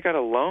if you have to take out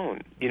a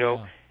loan,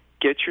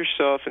 get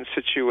yourself in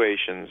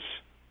situations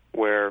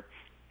where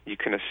you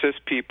can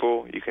assist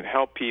people, you can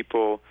help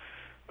people,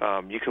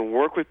 you can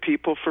work with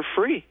people for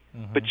free,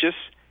 but just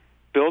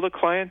build a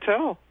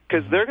clientele,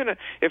 because they're gonna.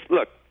 If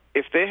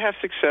they have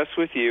success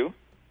with you,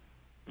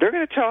 they're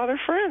gonna tell other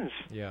friends.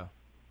 Yeah.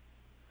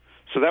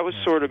 So that would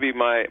sort of be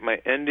my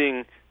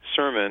ending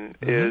sermon: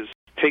 is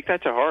take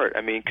that to heart.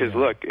 I mean, because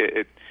look,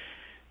 it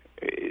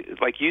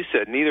like you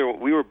said,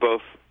 we were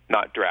both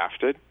not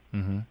drafted.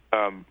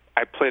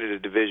 I played at a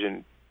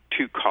Division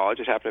II college.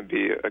 It happened to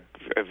be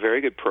a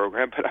very good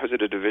program, but I was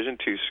at a Division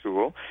II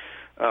school.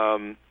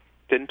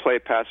 Didn't play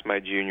past my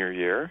junior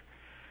year.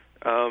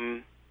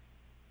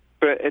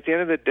 But at the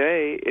end of the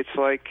day, it's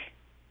like,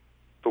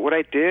 but what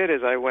I did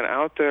is I went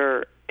out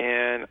there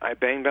and I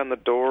banged on the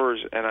doors,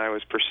 and I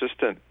was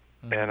persistent,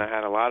 and I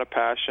had a lot of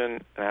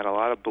passion, and I had a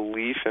lot of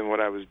belief in what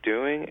I was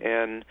doing,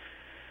 and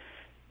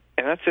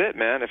that's it,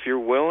 man. If you're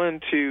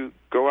willing to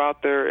go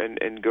out there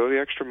and go the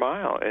extra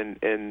mile,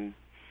 and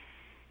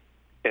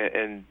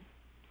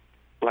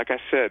like I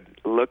said,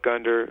 look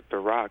under the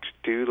rocks,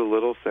 do the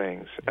little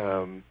things.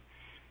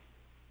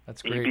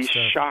 That's great. You'd be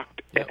stuff.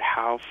 shocked at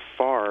how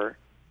far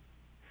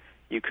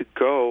you could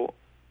go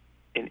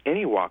in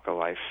any walk of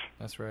life.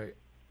 That's right,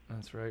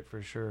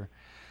 for sure.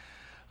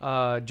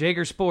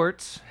 Jaeger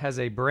Sports has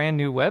a brand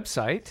new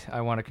website. I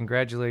want to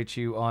congratulate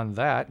you on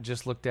that.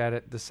 Just looked at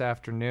it this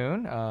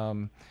afternoon.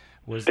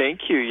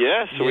 Thank you.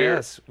 Yes.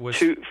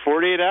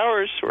 48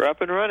 hours. We're up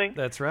and running.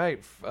 That's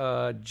right.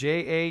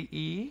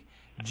 JAEGER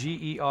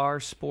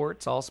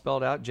Sports, all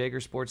spelled out,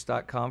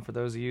 JaegerSports.com, for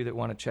those of you that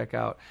want to check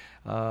out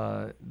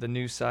the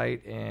new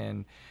site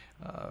and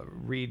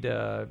read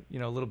a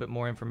little bit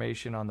more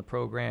information on the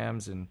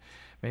programs, and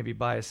maybe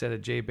buy a set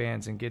of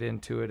J-Bands and get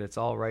into it. It's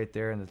all right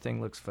there, and the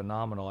thing looks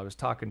phenomenal. I was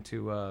talking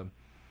to,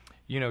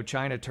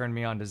 China turned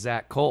me on to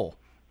Zach Cole,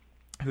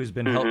 who's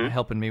been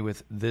helping me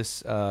with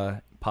this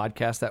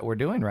podcast that we're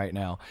doing right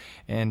now.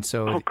 And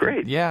so,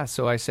 great. Yeah,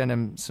 so I sent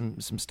him some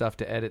stuff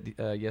to edit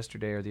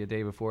yesterday or the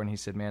day before, and he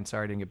said, man,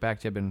 sorry I didn't get back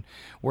to you. I've been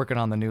working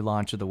on the new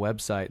launch of the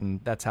website,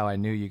 and that's how I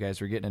knew you guys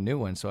were getting a new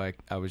one. So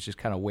I was just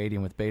kind of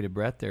waiting with bated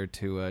breath there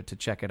to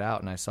check it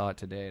out, and I saw it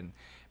today, and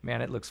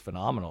man, it looks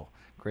phenomenal.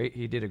 Great.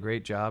 He did a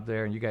great job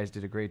there, and you guys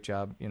did a great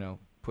job,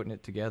 putting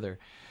it together.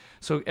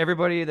 So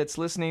everybody that's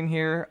listening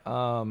here,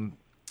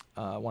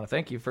 I want to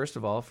thank you, first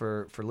of all,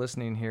 for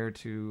listening here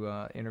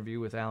to interview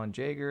with Alan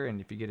Jaeger. And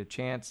if you get a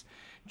chance,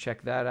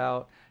 check that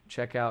out.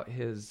 Check out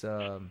his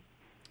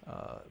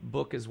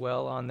book as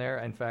well on there.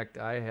 In fact,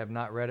 I have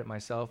not read it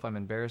myself, I'm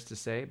embarrassed to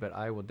say, but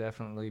I will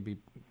definitely be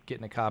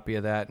getting a copy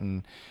of that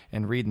and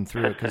reading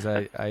through it, because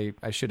I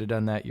should have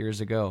done that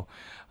years ago.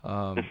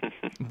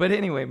 But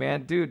anyway,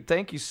 man, dude,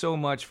 thank you so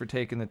much for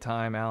taking the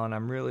time, Alan. I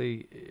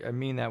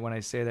mean that when I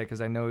say that,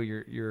 because I know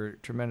you're a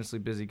tremendously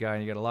busy guy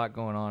and you got a lot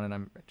going on, and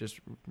I'm just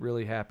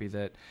really happy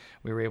that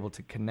we were able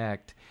to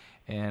connect.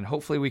 And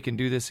hopefully we can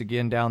do this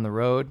again down the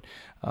road.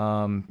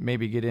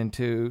 Maybe get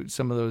into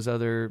some of those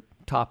other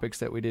topics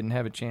that we didn't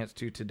have a chance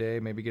to today.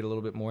 Maybe get a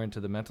little bit more into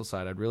the mental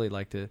side. I'd really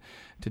like to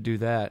do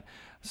that.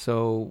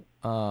 So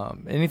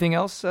anything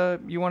else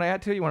you want to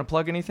add to it? You want to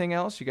plug anything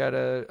else? You got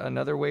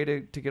another way to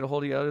get a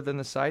hold of you other than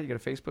the site? You got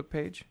a Facebook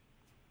page?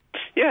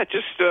 Yeah,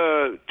 just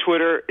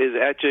Twitter is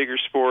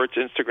 @JaegerSports,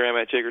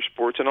 Instagram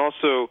 @JaegerSports, and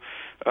also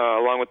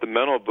along with the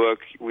mental book,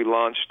 we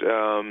launched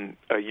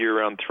a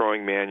year-round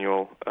throwing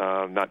manual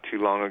not too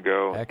long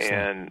ago. Excellent.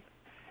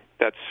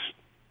 And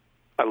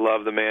I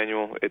love the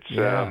manual. It's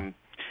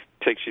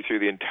takes you through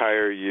the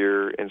entire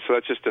year, and so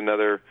that's just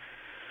another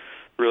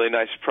really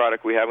nice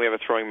product we have. We have a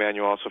throwing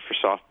manual also for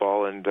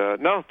softball, and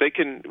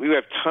we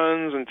have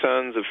tons and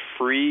tons of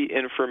free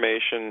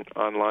information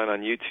online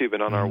on YouTube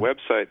and on our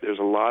website. There's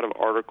a lot of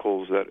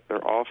articles that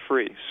are all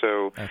free.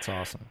 So that's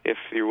awesome. If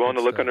you're willing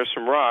to look under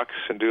some rocks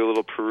and do a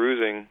little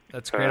perusing,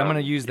 that's great. I'm going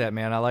to use that,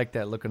 man. I like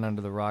that looking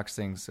under the rocks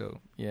thing. So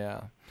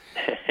yeah.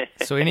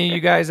 So any of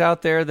you guys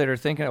out there that are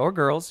thinking, or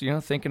girls,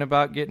 thinking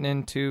about getting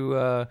into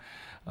a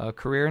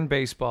career in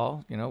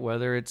baseball,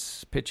 whether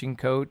it's pitching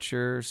coach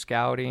or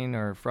scouting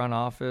or front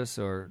office,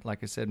 or like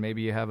I said,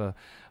 maybe you have a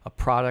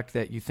product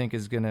that you think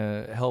is going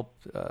to help,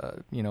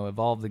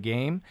 evolve the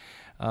game.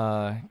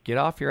 Get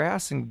off your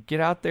ass and get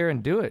out there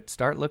and do it.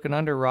 Start looking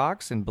under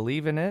rocks and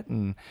believe in it,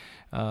 and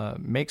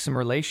make some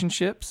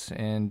relationships.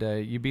 And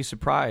you'd be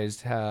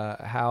surprised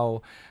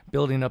how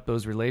building up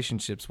those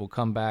relationships will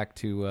come back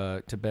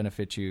to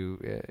benefit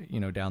you,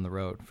 down the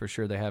road. For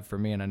sure, they have for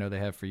me, and I know they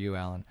have for you,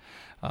 Alan.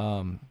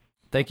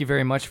 Thank you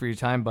very much for your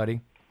time,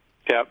 buddy.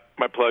 Yeah,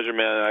 my pleasure,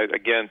 man.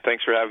 Again,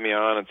 thanks for having me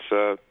on.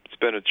 It's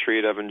been a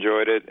treat. I've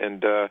enjoyed it,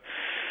 and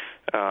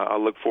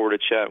I'll look forward to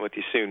chatting with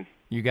you soon.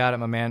 You got it,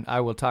 my man. I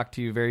will talk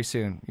to you very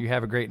soon. You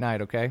have a great night,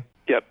 okay?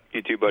 Yep,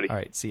 you too, buddy. All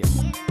right, see ya.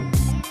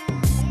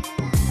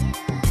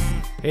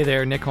 Hey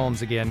there, Nick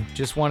Holmes again.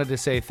 Just wanted to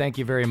say thank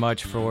you very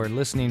much for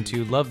listening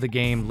to Love the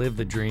Game, Live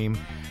the Dream,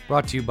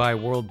 brought to you by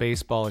World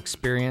Baseball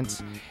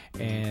Experience.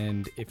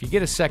 And if you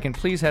get a second,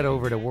 please head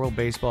over to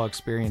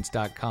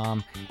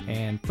worldbaseballexperience.com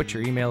and put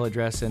your email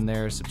address in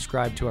there.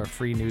 Subscribe to our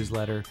free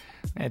newsletter.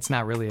 It's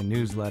not really a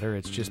newsletter.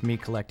 It's just me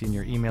collecting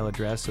your email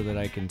address so that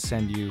I can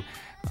send you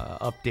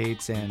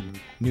updates and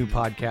new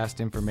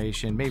podcast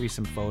information, maybe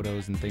some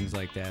photos and things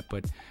like that.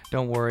 But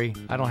don't worry,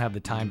 I don't have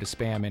the time to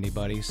spam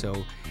anybody,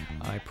 so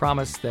I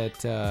promise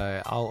that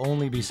I'll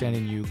only be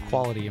sending you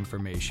quality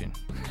information.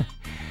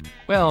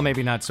 Well,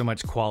 maybe not so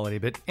much quality,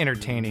 but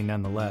entertaining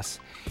nonetheless.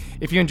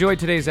 If you enjoyed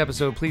today's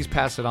episode, please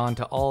pass it on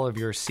to all of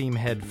your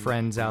seamhead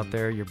friends out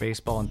there, your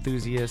baseball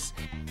enthusiasts.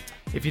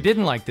 If you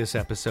didn't like this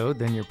episode,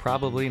 then you're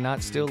probably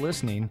not still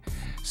listening.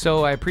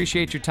 So I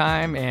appreciate your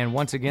time, and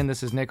once again,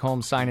 this is Nick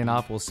Holmes signing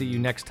off. We'll see you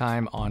next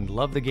time on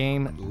Love the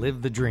Game,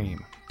 Live the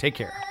Dream. Take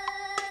care.